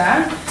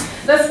Cluster,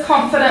 this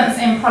confidence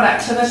and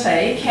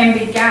productivity can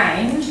be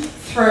gained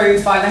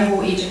through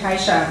bilingual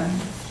education.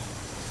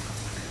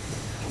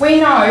 We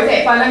know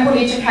that bilingual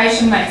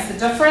education makes the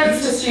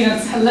difference to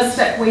students'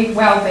 holistic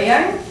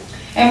well-being,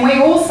 and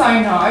we also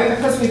know,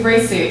 because we've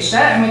researched it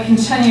and we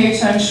continue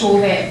to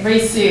ensure that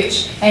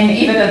research and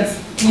evidence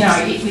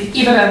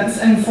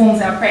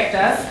informs our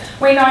practice,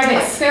 we know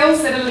that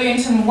skills that are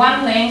learnt in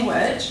one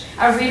language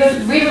are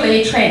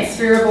readily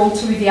transferable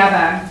to the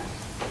other.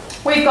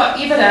 We've got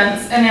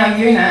evidence in our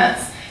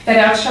units that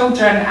our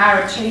children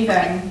are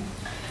achieving.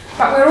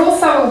 But we're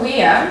also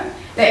aware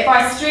that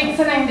by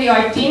strengthening the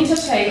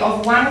identity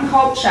of one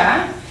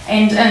culture,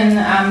 and in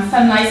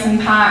Finlayson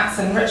Parks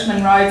and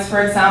Richmond Roads,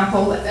 for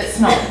example, it's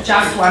not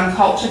just one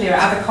culture, there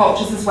are other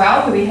cultures as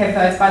well where we have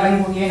those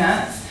bilingual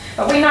units.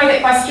 But we know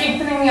that by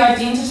strengthening the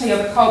identity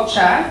of a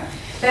culture,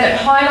 that it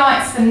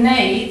highlights the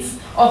needs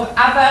of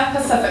other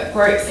Pacific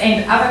groups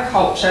and other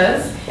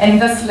cultures,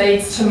 and this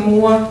leads to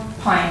more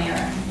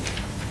pioneering.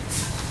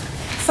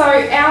 So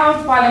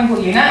our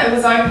bilingual unit, it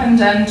was opened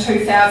in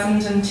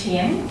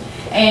 2010,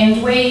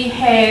 and we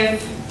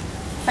have,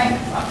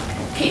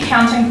 I keep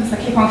counting because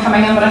they keep on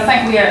coming in, but I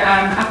think we're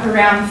up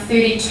around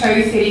 32,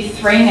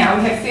 33 now.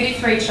 We have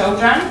 33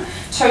 children,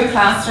 2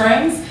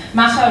 classrooms.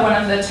 Mata, one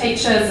of the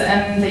teachers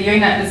in the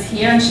unit, is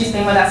here, and she's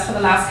been with us for the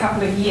last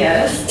couple of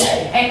years.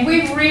 And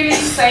we've really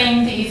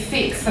seen the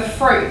effects, the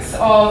fruits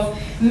of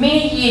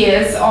many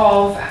years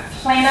of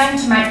planning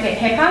to make that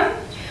happen.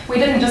 We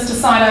didn't just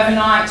decide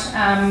overnight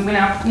when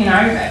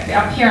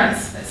our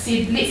parents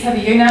said, let's have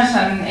a unit,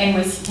 and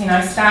we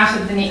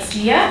started the next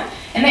year.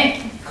 And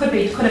that could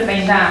have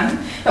been done.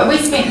 But we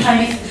spent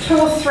maybe 2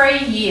 or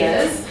 3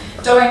 years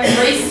doing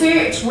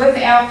research with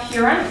our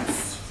parents,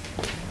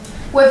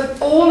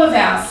 with all of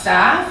our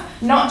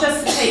staff, not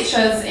just the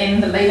teachers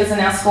and the leaders in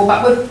our school,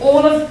 but with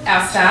all of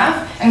our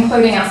staff,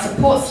 including our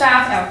support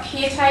staff, our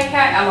caretaker,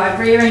 our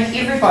librarian,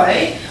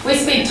 everybody. We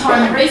spent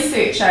time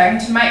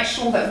researching to make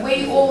sure that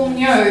we all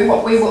knew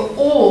what we were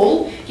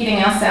all getting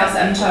ourselves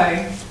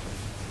into.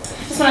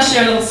 Just want to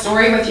share a little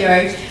story with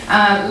you.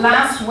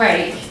 Last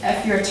week,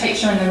 if you're a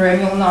teacher in the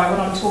room, you'll know what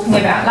I'm talking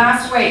about.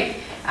 Last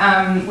week,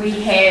 we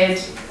had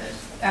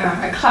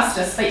a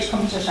cluster speech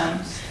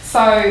competition.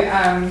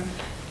 So,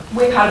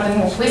 we're part of the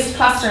Northwest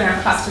cluster, and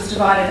our cluster is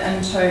divided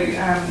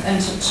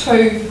into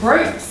 2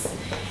 groups.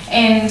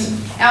 And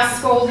our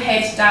school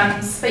had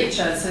done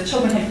speeches. So the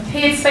children had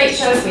prepared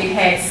speeches. We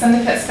had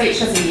syndicate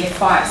speeches, a Year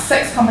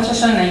 5-6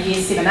 competition, a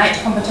Year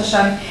 7-8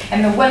 competition,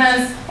 and the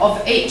winners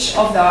of each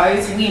of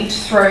those went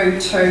through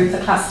to the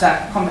cluster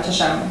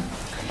competition.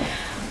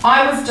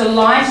 I was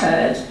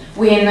delighted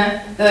when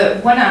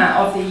the winner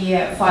of the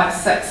Year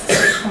 5-6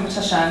 speech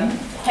competition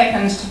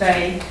happened to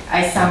be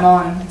a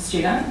Samoan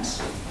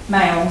student,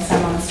 male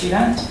Samoan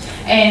student,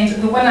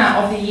 and the winner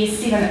of the Year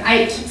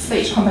 7-8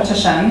 speech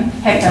competition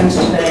happened to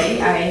be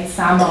a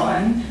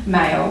Samoan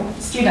male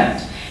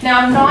student.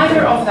 Now,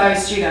 neither of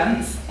those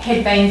students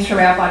had been through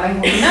our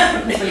bilingual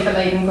unit because we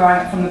believe in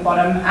growing it from the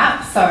bottom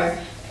up. So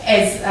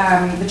as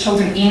the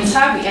children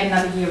enter, we add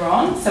another year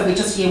on, so we're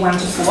just year 1 to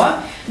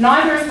 4.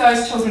 Neither of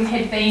those children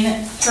had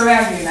been through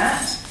our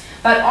unit,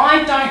 but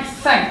I don't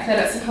think that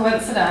it's a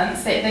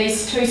coincidence that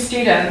these 2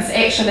 students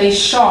actually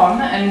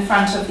shone in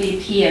front of their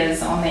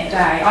peers on that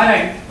day.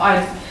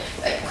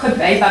 It could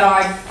be, but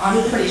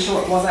I'm pretty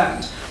sure it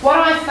wasn't. What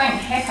I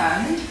think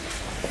happened,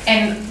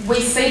 and we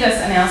see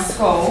this in our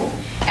school,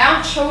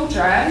 our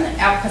children,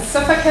 our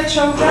Pasifika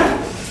children,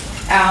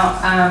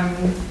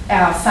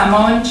 our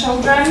Samoan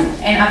children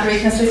and other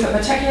ethnicities, but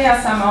particularly our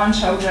Samoan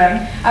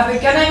children, are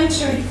beginning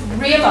to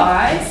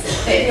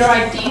realise that their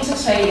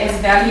identity is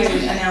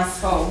valued in our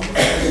school.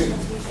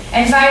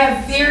 And they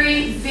are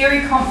very,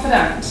 very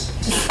confident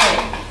to speak.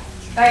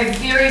 They are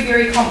very,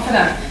 very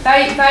confident.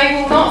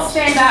 They will not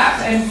stand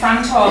up in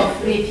front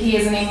of their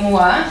peers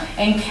anymore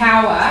and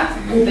cower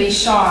or be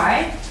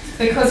shy,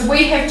 because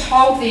we have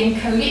told them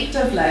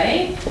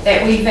collectively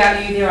that we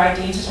value their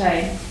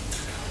identity.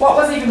 What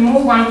was even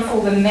more wonderful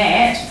than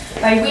that,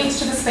 they went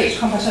to the speech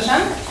competition,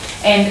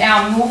 and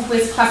our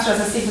northwest cluster,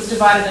 as I said, was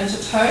divided into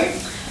 2.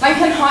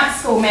 Lincoln High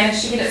School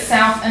managed to get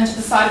itself into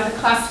the side of the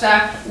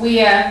cluster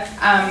where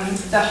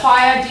the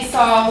higher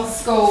decile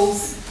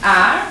schools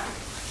are,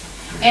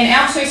 and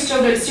our 2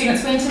 students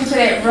went into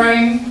that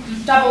room,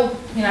 double,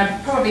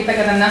 probably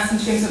bigger than this in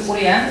terms of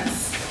audience.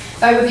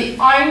 They were the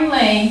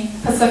only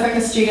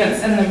Pasifika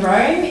students in the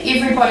room.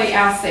 Everybody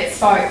else that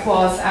spoke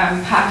was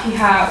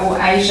Pākehā or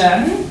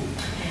Asian.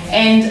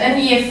 And in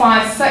year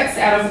 5-6,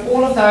 out of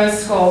all of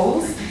those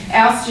schools,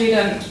 our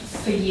student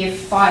for year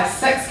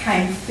 5-6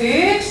 came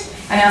 3rd,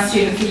 and our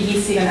student for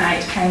year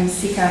 7-8 came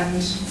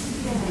 2nd.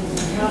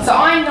 So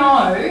I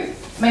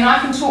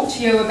can talk to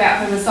you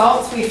about the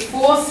results. We're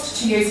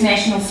forced to use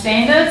national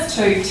standards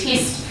to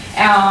test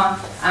our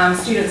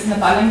students in the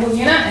bilingual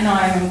unit, and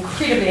I am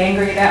incredibly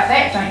angry about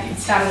that. Don't get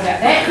started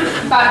about that.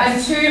 But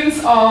in terms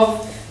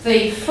of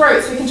the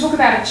fruits, we can talk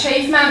about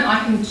achievement.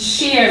 I can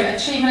share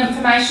achievement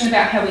information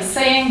about how we're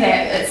seeing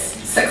that it's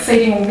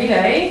succeeding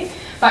already.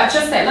 But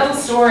just that little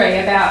story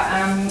about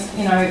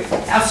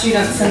our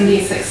students and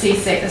their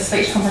success at the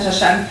speech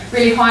competition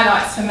really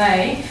highlights for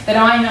me that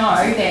I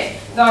know that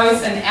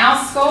those in our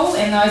school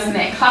and those in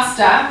that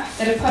cluster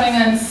that are putting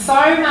in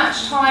so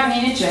much time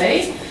and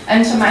energy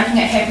into making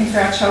it happen for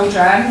our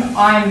children,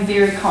 I am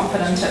very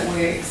confident it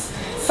works.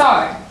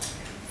 So,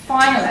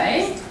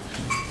 finally,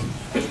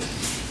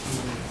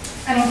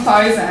 in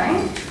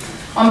closing,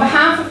 on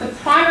behalf of the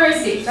primary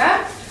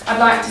sector, I'd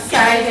like to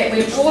say that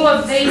when all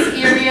of these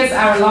areas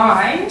are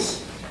aligned,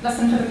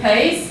 listen to the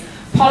P's,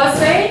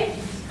 policy,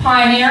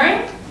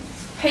 pioneering,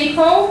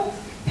 people,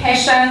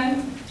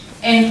 passion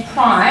and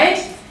pride,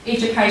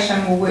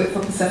 education will work for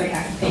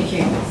Pasifika. Thank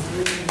you.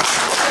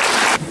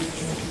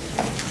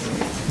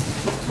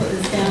 Put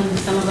this down,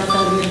 some of us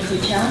are really too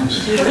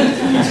challenged.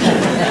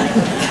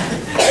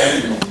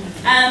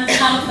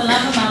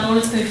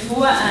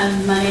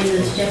 My name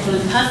is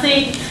Jacqueline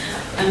Pussy.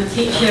 I'm a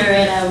teacher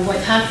at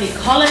Waitaki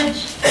College.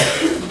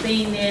 I've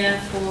been there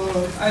for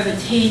over 10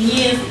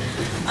 years.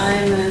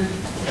 I'm a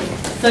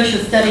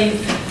social studies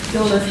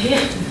girl is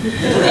here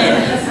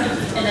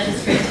and a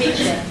history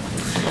teacher.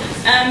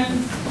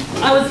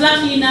 I was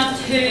lucky enough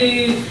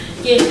to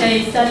get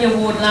a study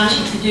award last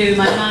year to do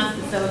my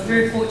master's, so I was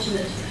very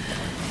fortunate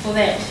for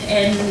that.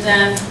 And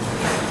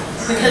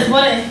because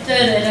what it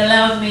did, it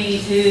allowed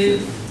me to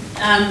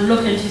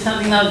look into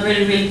something I was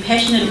really, really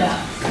passionate about.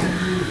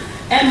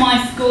 At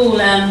my school,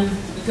 a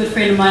good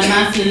friend of mine,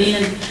 Marcia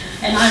Lennon,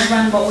 and I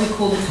run what we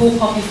call the Tall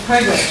Poppies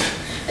program.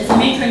 It's a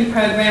mentoring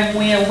program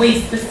where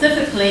we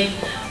specifically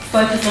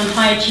focus on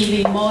high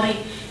achieving Māori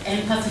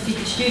and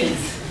Pasifika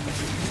students.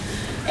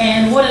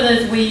 And what it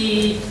is,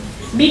 we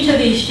mentor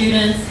these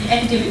students,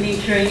 academic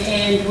mentoring,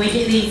 and we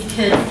get these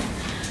kids,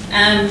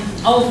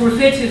 I'll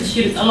refer to the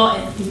students a lot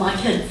as my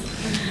kids.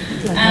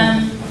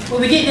 Well,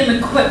 we get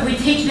them equipped, we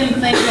teach them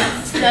things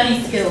like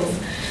study skills,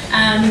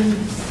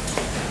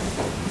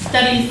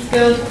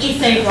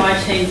 essay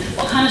writing,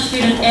 what kind of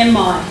student am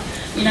I?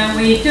 You know,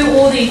 we do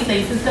all these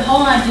things. The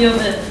whole idea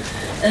of it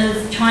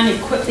is trying to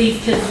equip these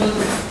kids with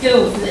the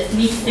skills that's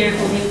necessary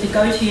for them to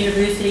go to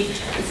university,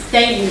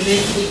 stay at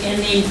university,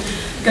 and then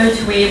go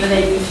to wherever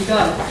they need to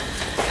go.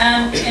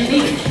 And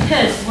these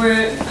kids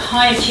were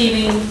high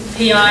achieving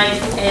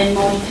PIs and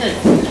Māori kids.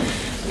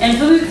 And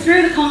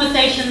through the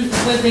conversations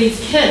with these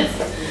kids,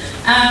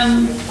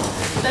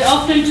 they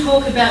often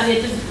talk about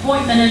their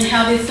disappointment and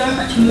how there's so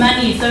much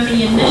money, so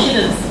many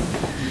initiatives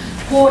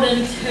poured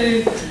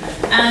into,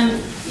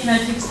 you know,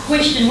 to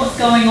question what's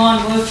going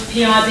on with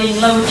PI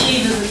being low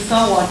achievers and so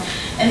on.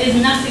 And there's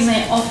nothing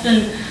that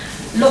often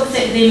looks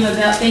at them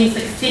about being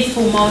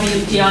successful Māori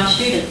and PI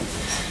students.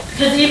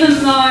 Because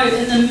even though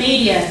in the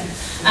media,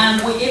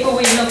 wherever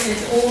we look,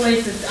 there's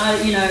always this,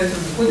 you know,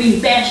 we've been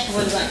bashed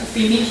with, like it's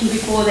been mentioned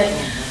before, that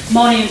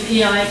Māori and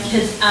PI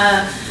kids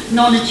are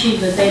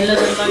non-achievers. They live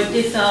in low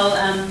decile,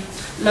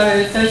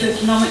 low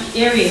socioeconomic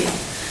areas.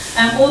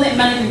 all that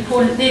money is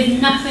important.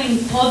 There's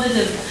nothing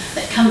positive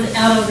that comes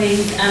out of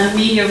these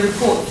media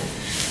reports.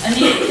 And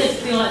these kids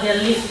feel like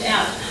they're left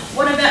out.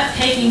 What about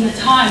taking the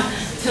time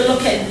to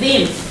look at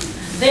them?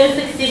 They're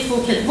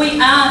successful kids. We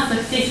are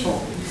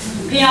successful.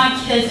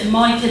 PI kids and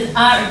Māori kids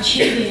are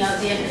achieving out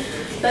there,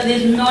 but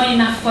there's not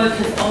enough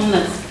focus on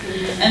this.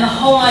 And the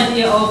whole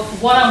idea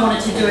of what I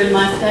wanted to do in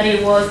my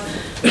study was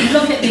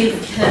look at these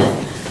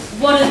kids,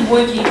 what is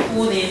working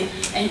for them,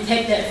 and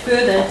take that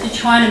further to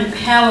try and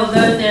empower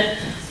those that are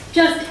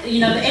just,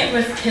 the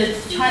at-risk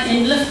kids, try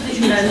and lift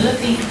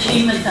these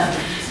achievements up.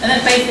 And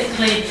that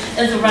basically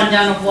is a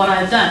rundown of what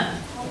I've done.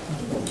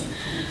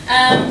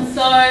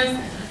 So,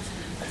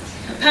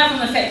 apart from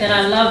the fact that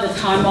I love the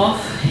time off,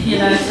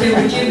 to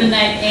rejuvenate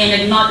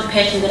and ignite the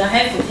passion that I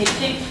have for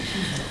teaching,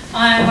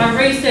 my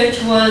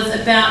research was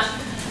about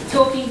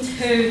talking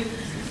to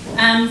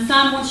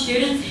Samoan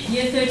students,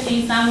 Year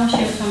 13 Samoan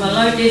students from a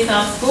low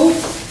decile school,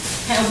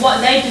 what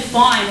they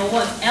define or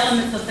what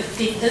elements of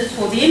success is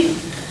for them,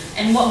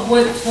 and what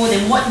works for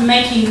them, what's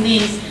making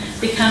them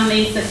become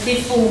these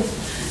successful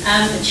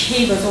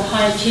achievers or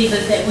high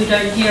achievers that we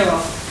don't hear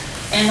of.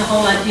 And the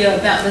whole idea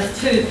about this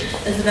too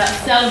is about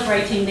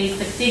celebrating these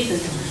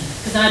successes,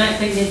 because I don't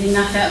think there's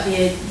enough out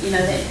there,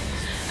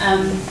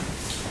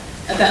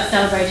 about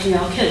celebrating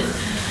our kids.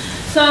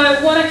 So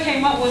what I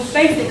came up with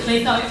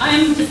basically, so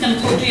I'm just going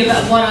to talk to you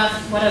about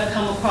what I've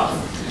come across.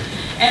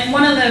 And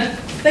one of the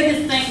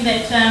biggest things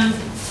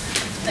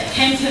that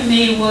came to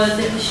me was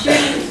that the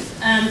students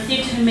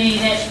said to me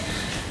that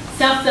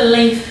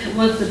self-belief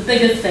was the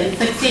biggest thing.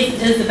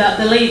 Success is about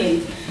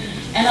believing.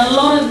 And a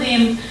lot of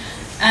them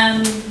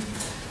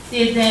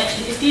said that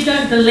if you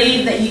don't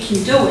believe that you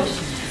can do it,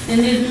 then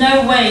there's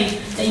no way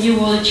that you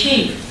will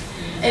achieve.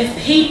 If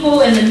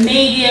people in the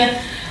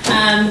media,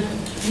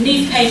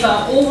 newspaper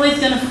are always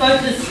going to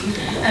focus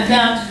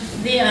about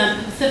their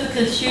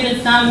Pasifika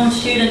students, Samoan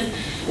students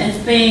as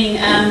being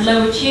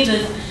low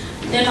achievers,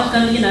 they're not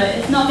going to,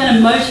 it's not going to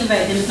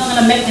motivate them, it's not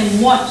going to make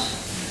them want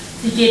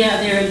to get out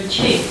there and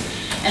achieve.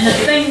 And the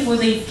thing with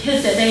these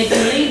kids that they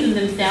believed in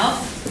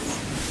themselves,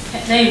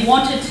 they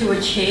wanted to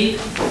achieve,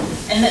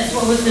 and that's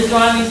what was the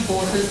driving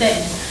force, was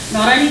that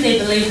not only they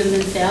believed in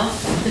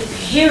themselves, the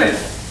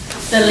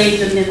parents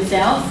believed in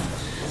themselves.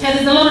 So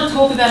there's a lot of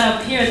talk about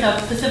our parents, our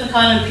Pacific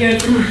Island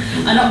parents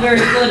are not very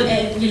good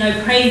at,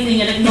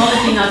 praising and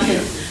acknowledging our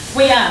kids.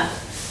 We are.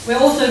 We're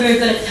also very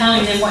good at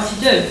telling them what to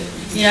do,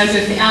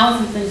 go for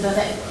hours and things like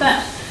that.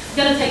 But we've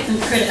got to take some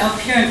credit. Our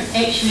parents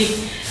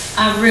actually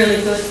are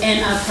really good and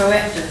are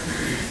proactive.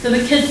 So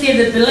the kids said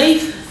that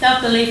belief,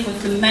 self-belief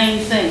was the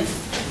main thing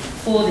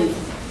for them.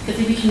 Because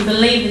if you can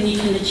believe, then you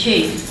can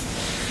achieve.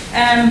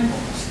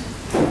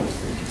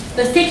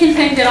 The second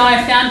thing that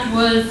I found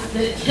was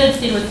that kids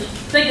said was the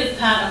biggest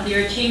part of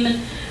their achievement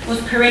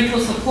was parental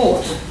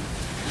support.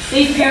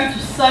 These parents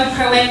were so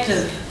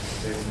proactive,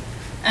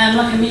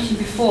 like I mentioned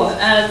before,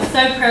 parents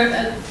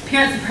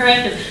are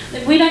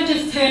proactive. We don't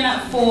just turn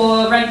up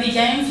for rugby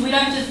games, we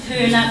don't just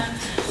turn up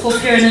for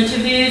parent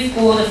interviews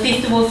or the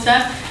festival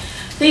stuff.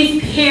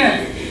 These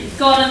parents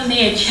got in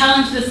there,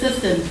 challenged the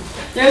system.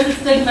 There is a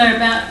stigma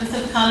about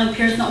Pacific Island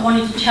parents not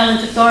wanting to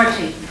challenge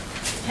authority.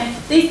 Okay?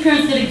 These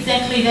parents did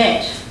exactly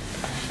that.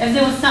 If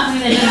there was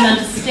something they didn't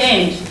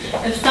understand,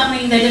 if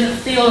something they didn't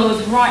feel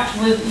was right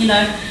with,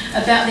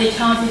 about their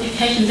child's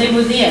education, they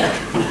were there.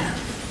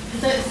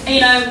 So,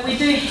 we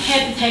do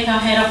have to take our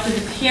hat off to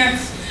the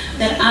parents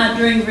that are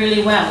doing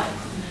really well.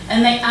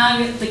 And they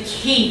are the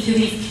key to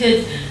these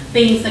kids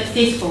being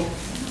successful.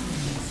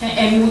 Okay?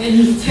 And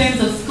in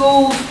terms of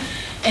schools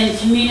and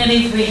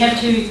communities, we have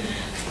to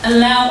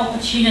allow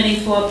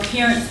opportunities for our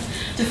parents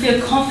to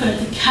feel confident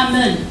to come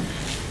in,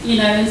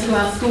 into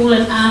our school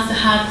and ask the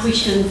hard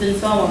questions and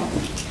so on.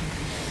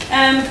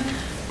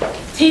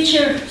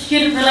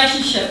 Teacher-student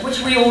relationship, which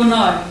we all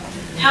know,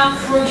 how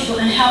crucial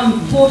and how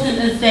important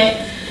is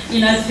that,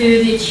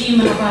 to the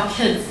achievement of our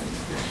kids.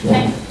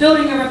 Okay?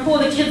 Building a rapport,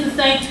 the kids are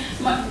saying,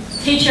 my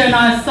teacher and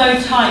I are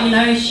so tight,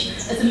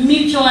 it's a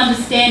mutual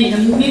understanding, a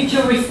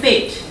mutual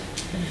respect.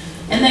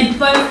 And they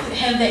both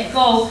have that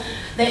goal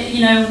that,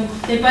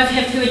 they both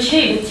have to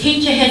achieve. The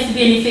teacher has to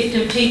be an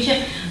effective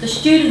teacher, the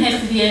student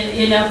has to be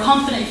a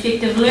confident,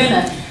 effective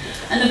learner.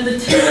 And if the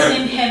two of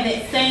them have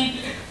that same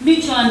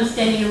mutual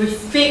understanding and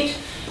respect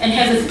and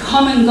have this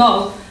common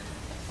goal,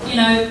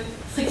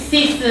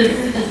 success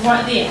is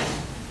right there.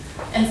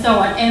 And so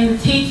on. And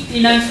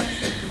the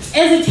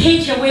as a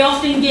teacher, we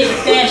often get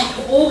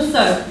bashed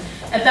also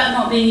about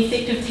not being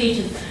effective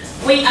teachers.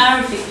 We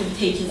are effective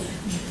teachers.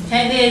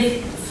 Okay?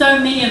 There's so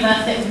many of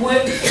us that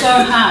work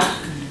so hard.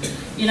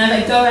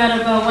 They go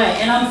out of our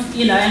way. And I'm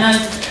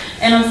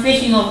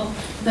speaking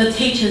of the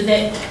teachers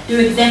that do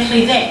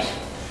exactly that.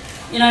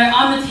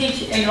 I'm a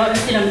teacher, like I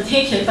said, I'm a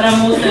teacher, but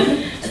I'm also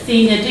a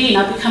senior dean.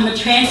 I've become a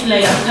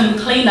translator, I've become a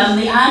cleaner, I'm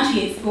the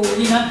auntie at school,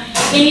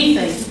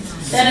 anything.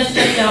 That is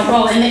just our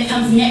role, and that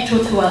comes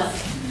natural to us.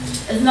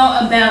 It's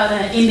not about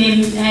an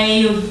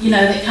MMA or,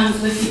 that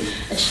comes with you.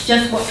 It's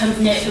just what comes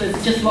natural,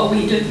 it's just what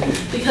we do.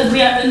 Because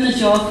we are in the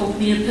job for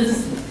being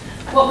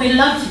what we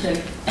love to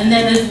do, and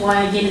that is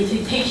why I get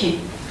into teaching.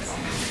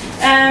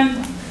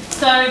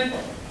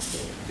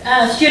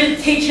 Student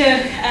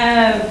teacher,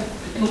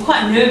 I'm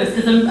quite nervous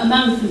because I'm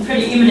among some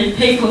pretty eminent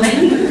people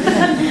and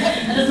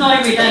it's not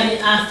every day I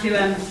get asked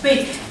to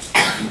speak.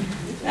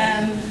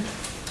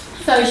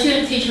 So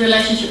student-teacher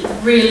relationship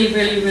is really,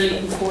 really, really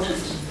important.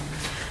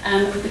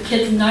 If the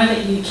kids know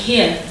that you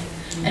care,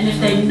 and if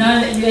they know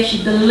that you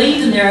actually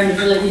believe in their own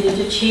ability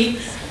to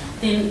achieve,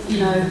 then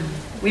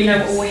we know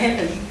what will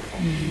happen.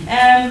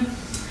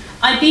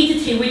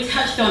 Identity, we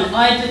touched on it.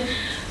 I did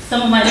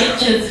some of my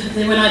lectures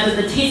when I did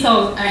the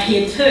TESOL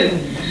here too,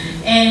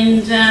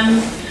 and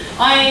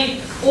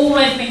I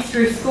always went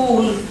through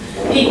school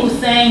people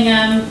saying,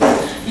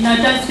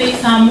 don't speak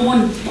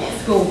Samoan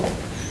at school.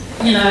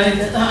 I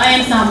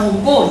am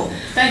Samoan born.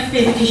 Don't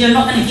speak because you're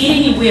not going to get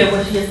anywhere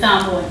with your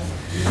Samoan.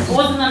 It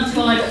wasn't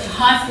until I got to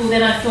high school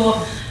that I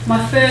saw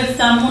my first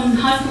Samoan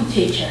high school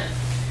teacher.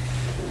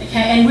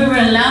 Okay, and we were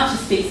allowed to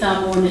speak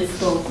Samoan at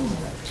school.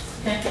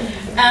 Okay.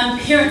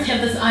 Parents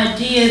have this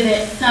idea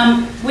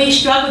that we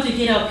struggle to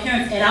get our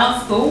parents at our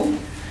school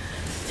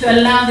to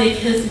allow their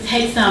kids to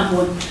take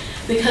Samoan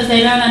because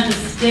they don't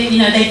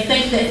understand, they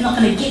think that it's not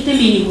going to get them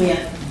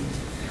anywhere.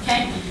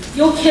 Okay?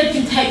 Your kid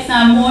can take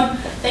Samoan,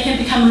 they can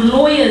become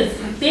lawyers,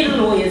 better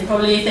lawyers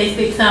probably if they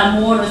speak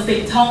Samoan or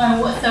speak Tongan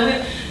or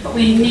whatsoever, but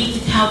we need to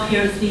tell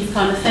parents these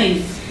kind of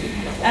things.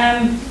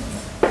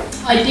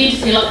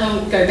 Identity, like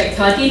I'll go back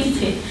to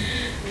identity.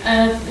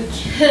 The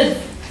kids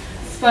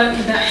spoke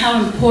about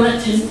how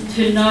important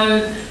to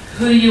know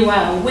who you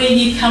are, where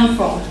you come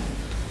from.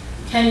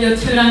 Okay, you're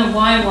tūranga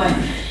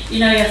waiwai. You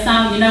know a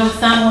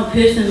Samoan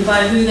person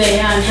by who they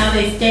are and how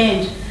they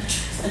stand.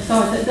 And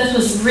so this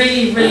was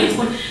really, really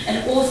important.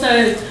 And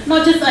also,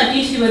 not just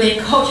identity with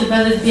their culture,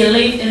 but their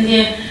belief in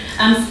their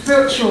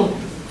spiritual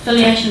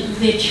affiliations with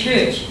their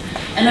church.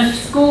 And if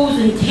schools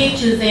and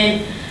teachers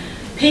and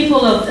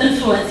people of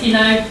influence,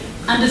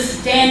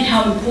 understand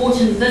how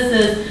important this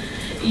is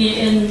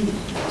in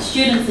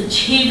students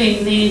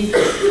achieving, then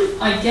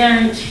I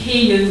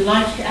guarantee you,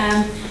 like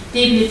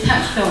Debbie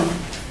touched on,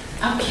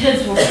 our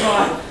kids will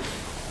thrive.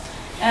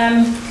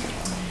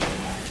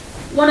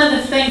 One of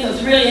the things that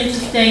was really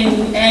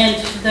interesting, and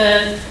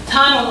the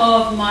title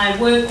of my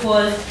work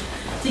was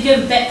To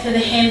Give Back to the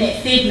Hand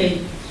That Fed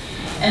Me.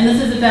 And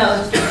this is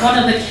about one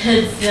of the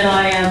kids that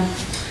I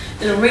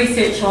did a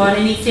research on,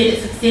 and he said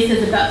that success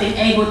is about being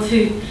able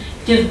to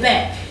give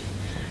back.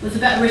 It was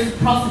about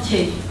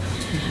reciprocity.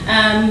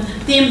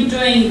 Them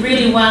doing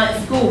really well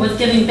at school was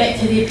giving back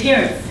to their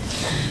parents.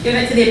 Giving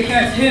back to their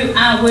parents who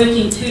are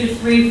working 2 to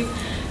 3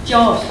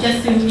 jobs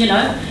just to,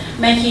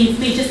 making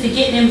me just to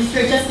get them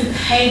through, just to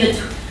pay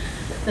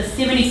the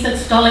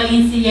 $76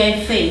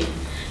 NZEI fee,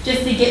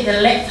 just to get the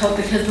laptop,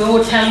 because we're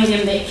all telling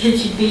them that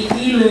kids should be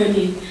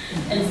e-learning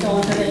and so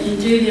on, so they can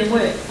do their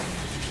work.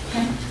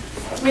 Okay?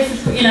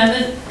 It's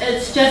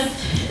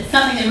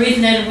something that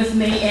resonated with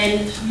me,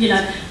 and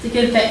to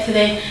give back to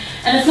them.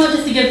 And it's not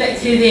just to give back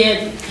to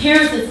their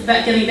parents, it's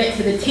about giving back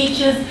to the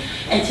teachers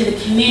and to the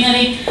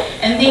community.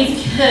 And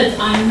these kids,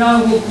 I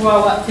know, will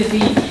grow up to be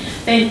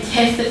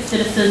fantastic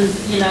citizens,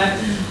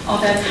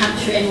 of our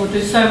country, and will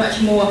do so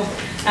much more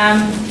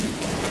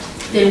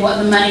than what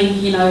the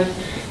money,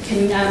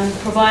 can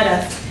provide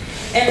us.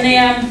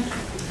 And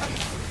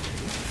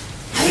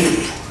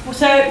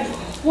so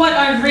what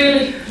I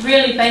really,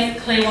 really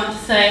basically want to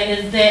say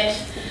is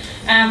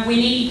that we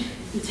need,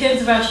 in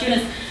terms of our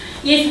students,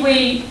 yes,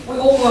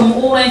 I'm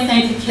always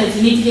saying to kids,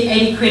 you need to get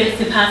 80 credits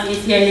to pass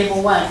NZEI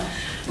level 1.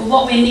 But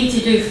what we need to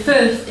do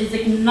first is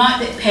ignite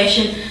that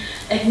passion,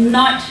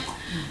 ignite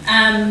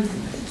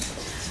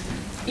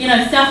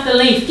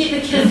self-belief, get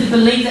the kids to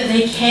believe that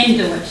they can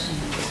do it.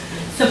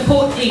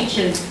 Support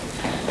teachers,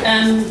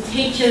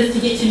 teachers to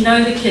get to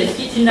know the kids,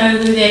 get to know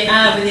who they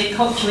are, where their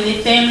culture, where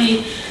their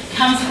family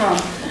comes from.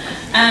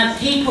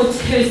 People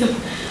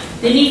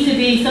there needs to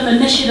be some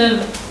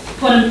initiative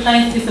put in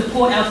place to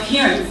support our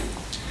parents.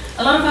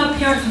 A lot of our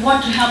parents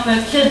want to help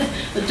our kids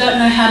but don't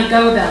know how to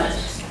go about it.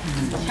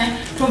 Okay?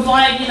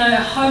 Provide,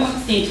 a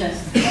homework centre.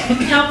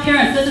 Tell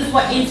parents this is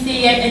what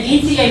NZEI, and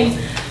NZEI,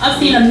 I've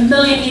seen 1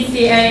 million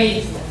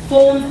NZEI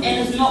forms,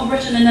 and it's not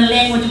written in a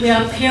language where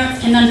our parents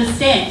can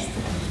understand.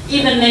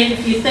 Even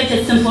if you think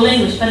it's simple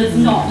English, but it's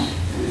not.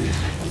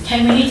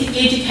 Okay, we need to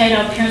educate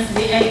our parents to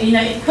be able,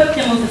 equip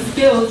them with the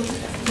skills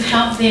to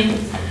help them,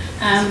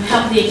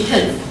 help their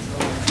kids.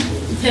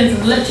 In terms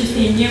of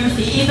literacy and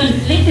numeracy, even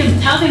let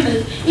them, tell them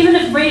that even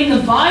if reading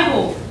the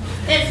Bible,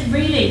 that's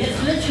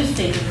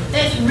literacy.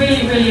 That's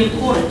really, really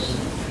important.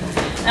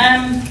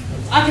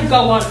 I could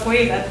go on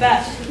forever,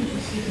 but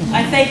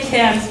I think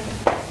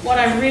what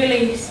I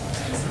really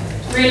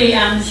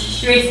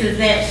stress is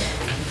that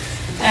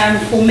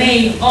for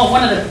me,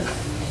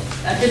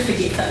 I did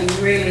forget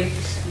something really,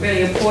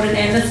 really important,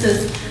 and this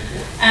is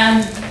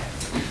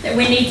that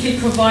we need to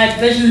provide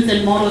visions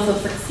and models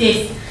of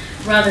success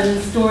rather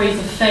than stories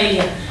of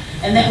failure.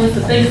 And that was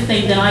the biggest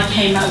thing that I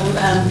came up with,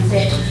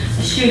 that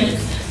the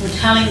students were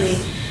telling me.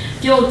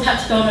 Jill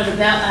touched on it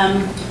about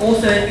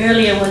also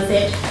earlier, was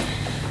that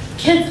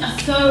kids are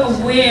so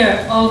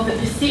aware of the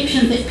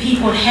perceptions that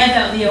people have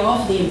out there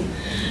of them,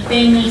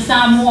 being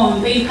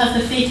Samoan, being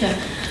Pasifika,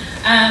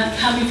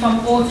 coming from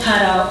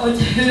Otara,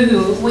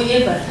 Otahuhu,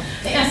 wherever.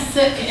 They are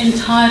sick and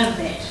tired of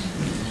that.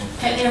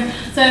 Okay,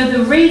 so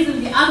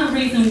the other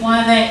reason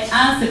why they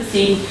are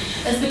succeeding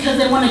is because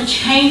they want to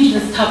change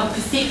this type of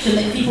perception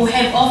that people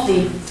have of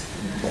them.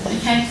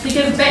 Okay, so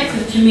give back to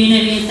the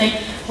community and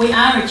say, we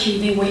are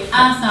achieving, we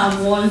are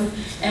Samoans,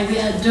 and we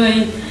are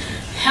doing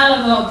a hell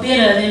of a lot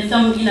better than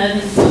some of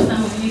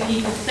you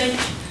people think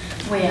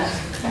we are.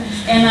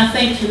 And I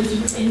think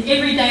in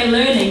everyday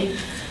learning,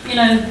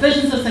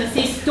 visions of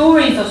success,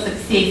 stories of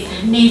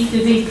success needs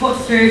to be put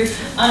through,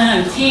 I don't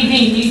know,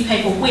 TV,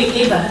 newspaper,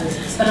 wherever.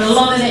 But a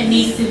lot of that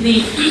needs to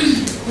be,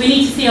 we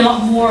need to see a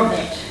lot more of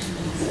that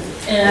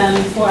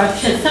for our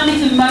kids.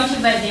 Something to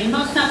motivate them,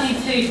 not something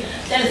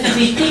that is going to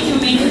be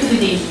detrimental to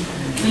them.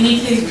 We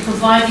need to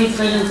provide these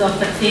visions of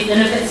success.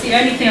 And if it's the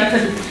only thing I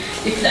could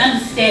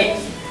understand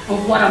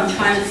of what I'm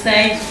trying to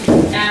say,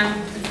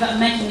 it's about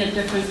making a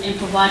difference and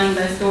providing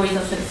those stories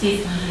of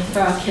success for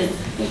our kids.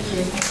 Thank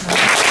you.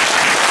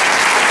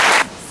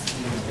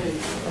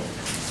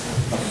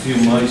 A few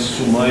mais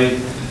to my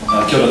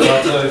kia ora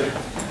tātou.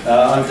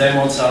 I'm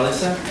Damon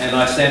Salesa, and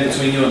I stand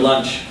between you and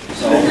lunch.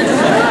 So,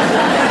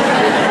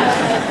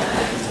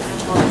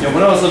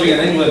 when I was living in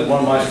England, one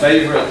of my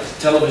favourite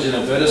television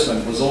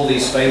advertisements was all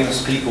these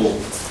famous people,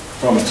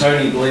 from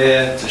Tony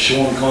Blair to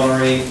Sean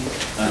Connery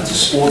to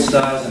sports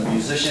stars and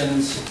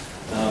musicians.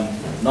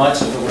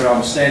 Nights where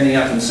I'm standing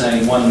up and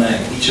saying one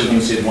name. Each of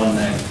them said one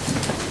name,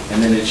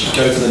 and then it'd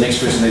go to the next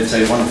person. They'd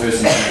say one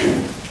person's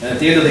name, and at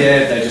the end of the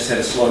ad, they just had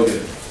a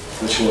slogan,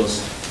 which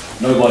was,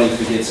 "Nobody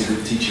forgets a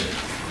good teacher."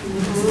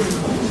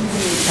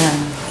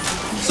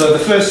 So the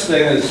first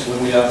thing is, when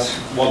we ask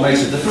what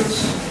makes a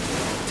difference,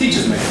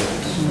 teachers make a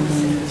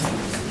difference.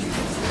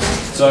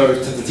 So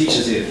to the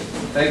teachers here,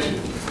 thank you.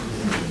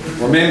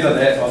 Remember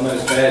that on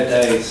those bad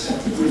days,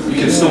 you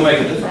can still make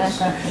a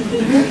difference.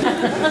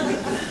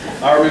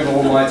 I remember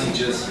all my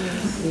teachers,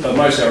 but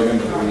mostly I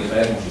remember the really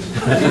bad ones.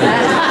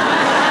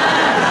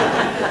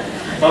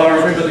 But I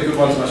remember the good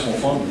ones much more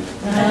fondly.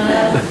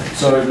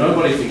 So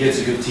nobody forgets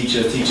a good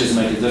teacher, teachers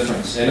make a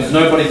difference. And if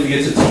nobody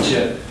forgets a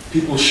teacher,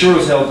 people sure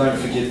as hell don't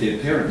forget their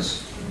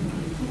parents.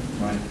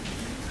 Right?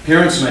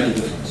 Parents make a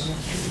difference.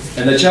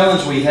 And the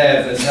challenge we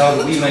have is, how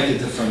do we make a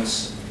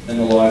difference in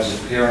the lives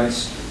of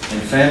parents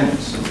and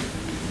families?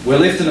 We're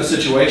left in a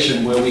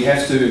situation where we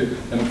have to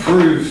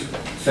improve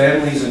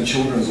families and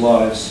children's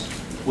lives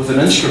with an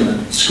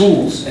instrument,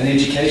 schools and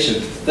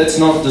education, that's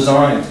not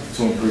designed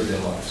to improve their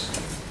lives.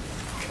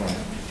 Right.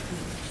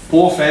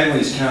 Poor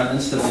families can't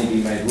instantly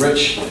be made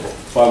rich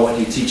by what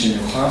you teach in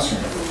your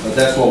classroom, but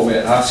that's what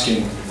we're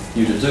asking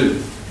you to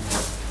do.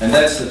 And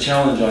that's the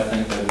challenge, I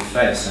think, that we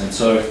face. And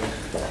so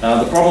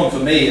the problem for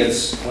me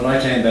is, when I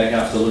came back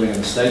after living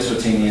in the States for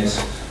 10 years,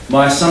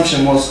 my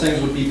assumption was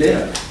things would be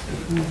better.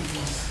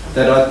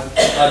 That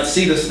I'd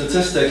see the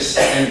statistics,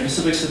 and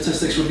Pacific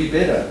statistics would be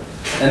better.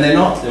 And they're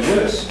not, they're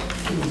worse.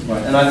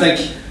 Right. And I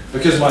think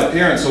because my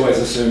parents always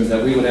assumed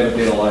that we would have a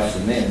better life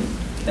than them,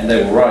 and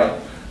they were right,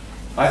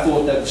 I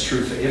thought that was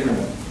true for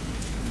everyone.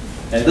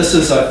 And this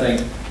is, I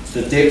think,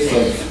 the depth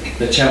of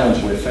the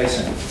challenge we're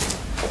facing.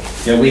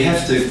 We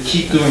have to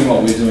keep doing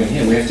what we're doing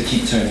here. We have to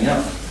keep turning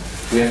up.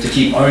 We have to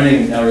keep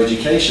owning our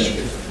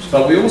education.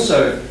 But we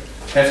also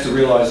have to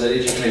realise that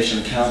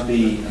education can't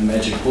be a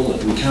magic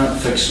bullet. We can't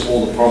fix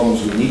all the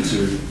problems we need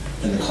to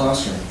in the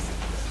classroom.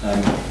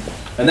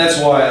 And that's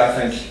why I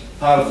think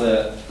part of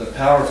the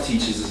power of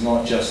teachers is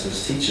not just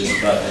as teachers,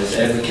 but as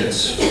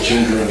advocates for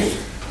children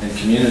and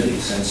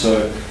communities. And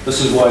so this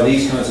is why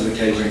these kinds of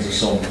occasions are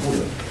so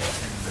important.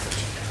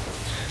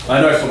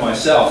 I know for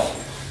myself,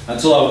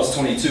 until I was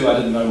 22, I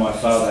didn't know my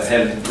father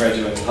hadn't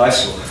graduated high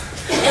school.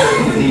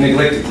 He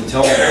neglected to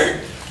tell me.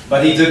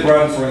 But he did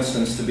run, for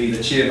instance, to be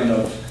the chairman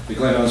of the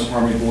Glenose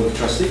Primary Board of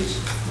Trustees.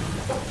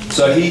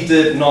 So he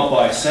did, not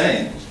by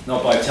saying,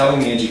 not by telling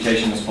me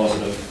education is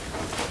positive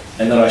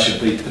and that I should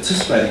be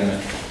participating in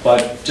it,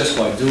 but just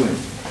by doing.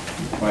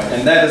 Right?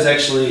 And that is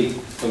actually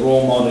the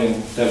role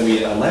modeling that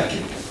we are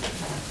lacking.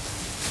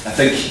 I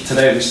think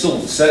today we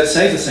still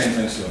say the same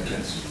things to our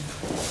kids.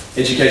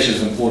 Education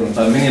is important,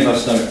 but many of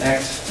us don't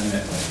act in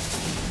that way.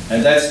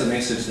 And that's the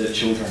message that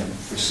children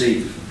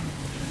receive.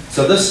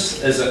 So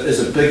this is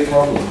a big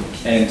problem,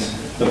 and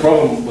the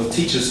problem with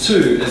teachers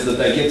too is that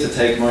they get to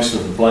take most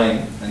of the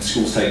blame, and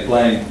schools take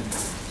blame,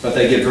 but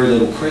they get very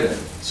little credit.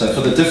 So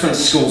for the difference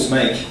schools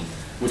make,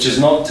 which is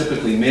not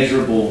typically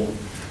measurable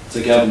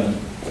to government,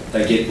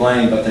 they get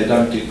blame but they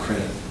don't get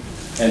credit.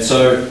 And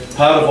so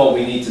part of what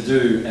we need to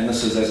do, and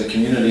this is as a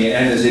community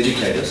and as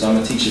educators, I'm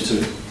a teacher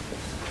too,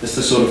 is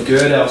to sort of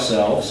gird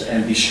ourselves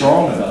and be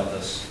strong about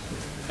this,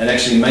 and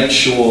actually make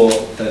sure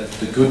that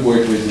the good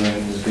work we're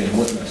doing is being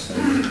witnessed.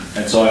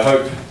 And so I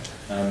hope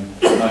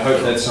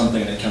that's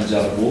something that comes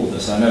out of all of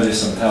this. I know there's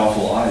some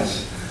powerful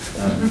eyes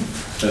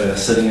that are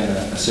sitting in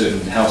a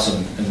certain house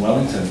in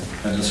Wellington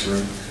in this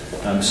room.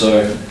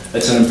 So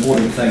it's an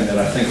important thing that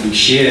I think we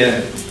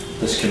share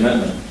this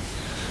commitment.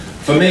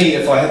 For me,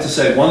 if I had to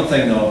say one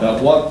thing though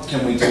about what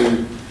can we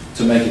do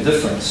to make a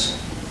difference,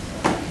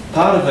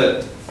 part of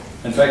it,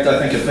 in fact I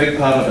think a big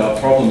part of our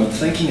problem in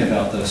thinking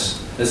about this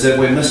is that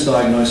we're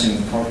misdiagnosing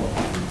the problem.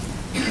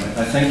 Right?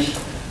 I think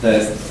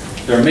that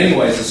there are many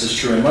ways this is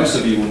true, and most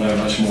of you will know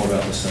much more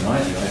about this than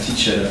I do. I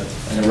teach in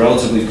a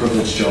relatively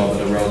privileged job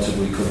at a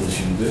relatively privileged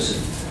university.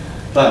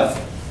 But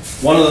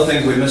one of the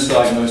things we're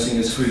misdiagnosing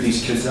is who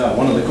these kids are.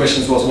 One of the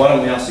questions was, why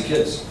don't we ask the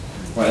kids?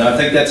 Right? And I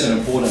think that's an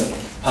important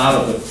part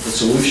of the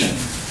solution.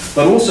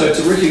 But also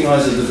to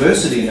recognise the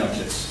diversity in our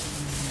kids.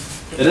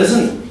 It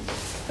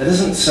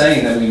isn't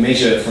saying that we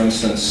measure, for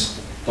instance,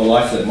 the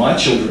life that my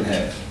children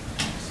have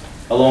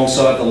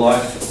alongside the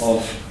life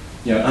of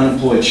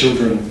unemployed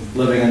children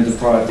living in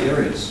deprived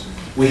areas.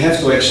 We have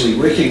to actually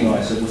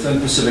recognise that within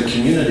Pacific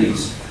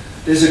communities,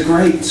 there's a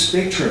great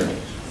spectrum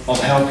of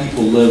how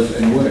people live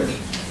and work.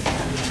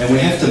 And we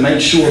have to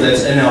make sure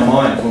that's in our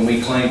mind when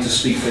we claim to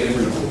speak for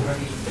everyone,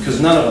 because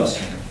none of us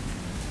can.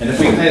 And if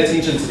we pay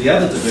attention to the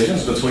other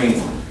divisions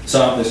between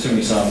there's too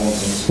many Samoans on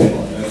this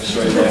panel, I know,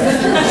 straight away.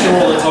 I'm sure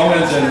all the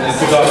Tongans and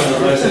Forgotten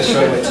knows that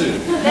straight away too.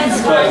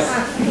 That's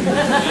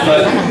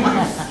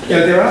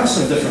but there are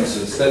some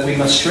differences that we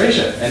must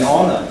treasure and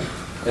honour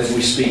as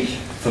we speak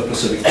for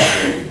Pacific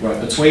people, right,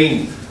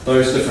 between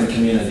those different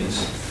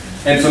communities.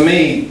 And for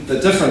me, the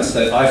difference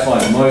that I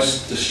find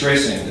most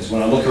distressing is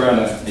when I look around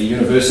a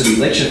university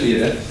lecture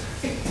theatre,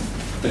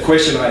 the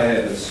question I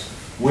have is,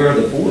 where are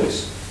the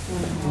boys?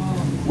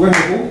 Where are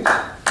the boys?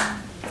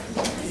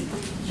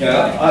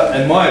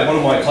 In one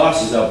of my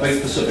classes, our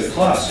big Pacific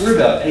class, we're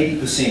about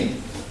 80%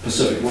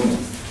 Pacific women.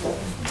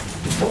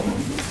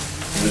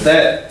 But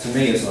that, to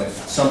me, is like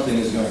something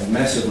is going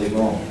massively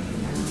wrong.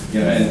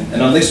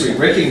 And unless we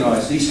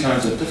recognise these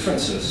kinds of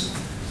differences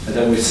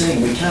that we're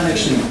seeing, we can't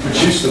actually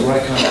produce the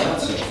right kind of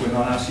answer if we're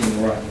not asking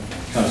the right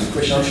kinds of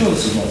questions. I'm sure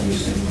this is not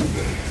used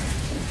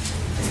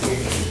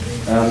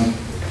anymore.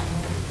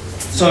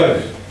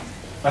 So,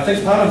 I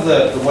think part of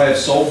the way of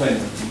solving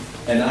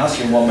and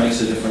asking what makes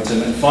a difference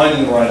and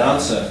finding the right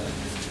answer,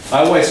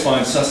 I always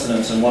find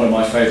sustenance in one of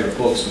my favourite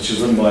books, which was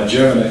written by a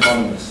German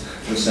economist,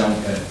 which sounds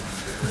bad,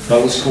 but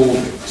it was called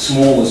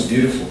Small is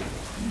Beautiful.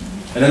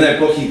 And in that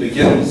book he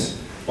begins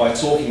by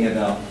talking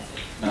about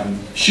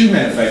shoe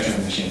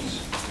manufacturing machines.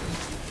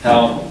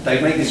 How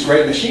they make these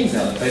great machines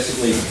now that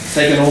basically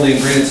take in all the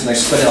ingredients and they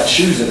spit out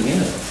shoes at the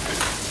end of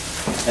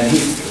it. And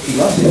he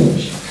loves these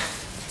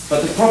machines.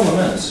 But the problem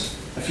is,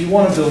 if you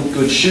want to build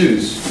good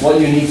shoes, what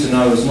you need to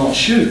know is not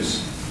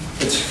shoes,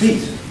 it's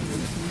feet.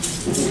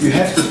 You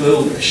have to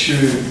build a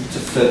shoe to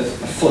fit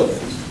a foot.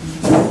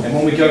 And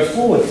when we go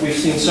forward, we've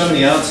seen so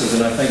many answers,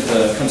 and I think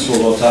the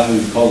principal of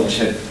Otahu College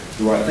had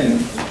the right thing.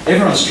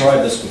 Everyone's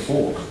tried this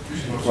before,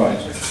 right?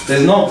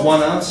 There's not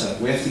one answer.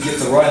 We have to get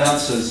the right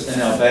answers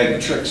in our bag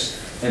of tricks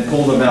and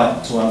pull them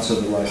out to answer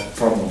the right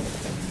problem.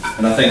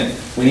 And I think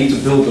we need to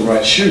build the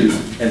right shoe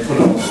and put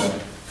it on the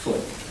right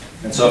foot.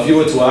 And so if you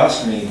were to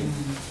ask me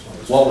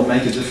what would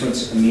make a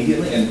difference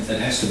immediately, and it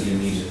has to be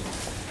immediate,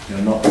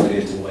 not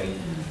prepared to wait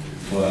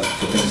for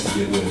things to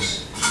get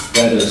worse,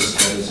 that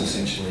is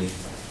essentially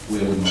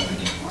where we might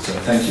begin. So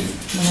thank you.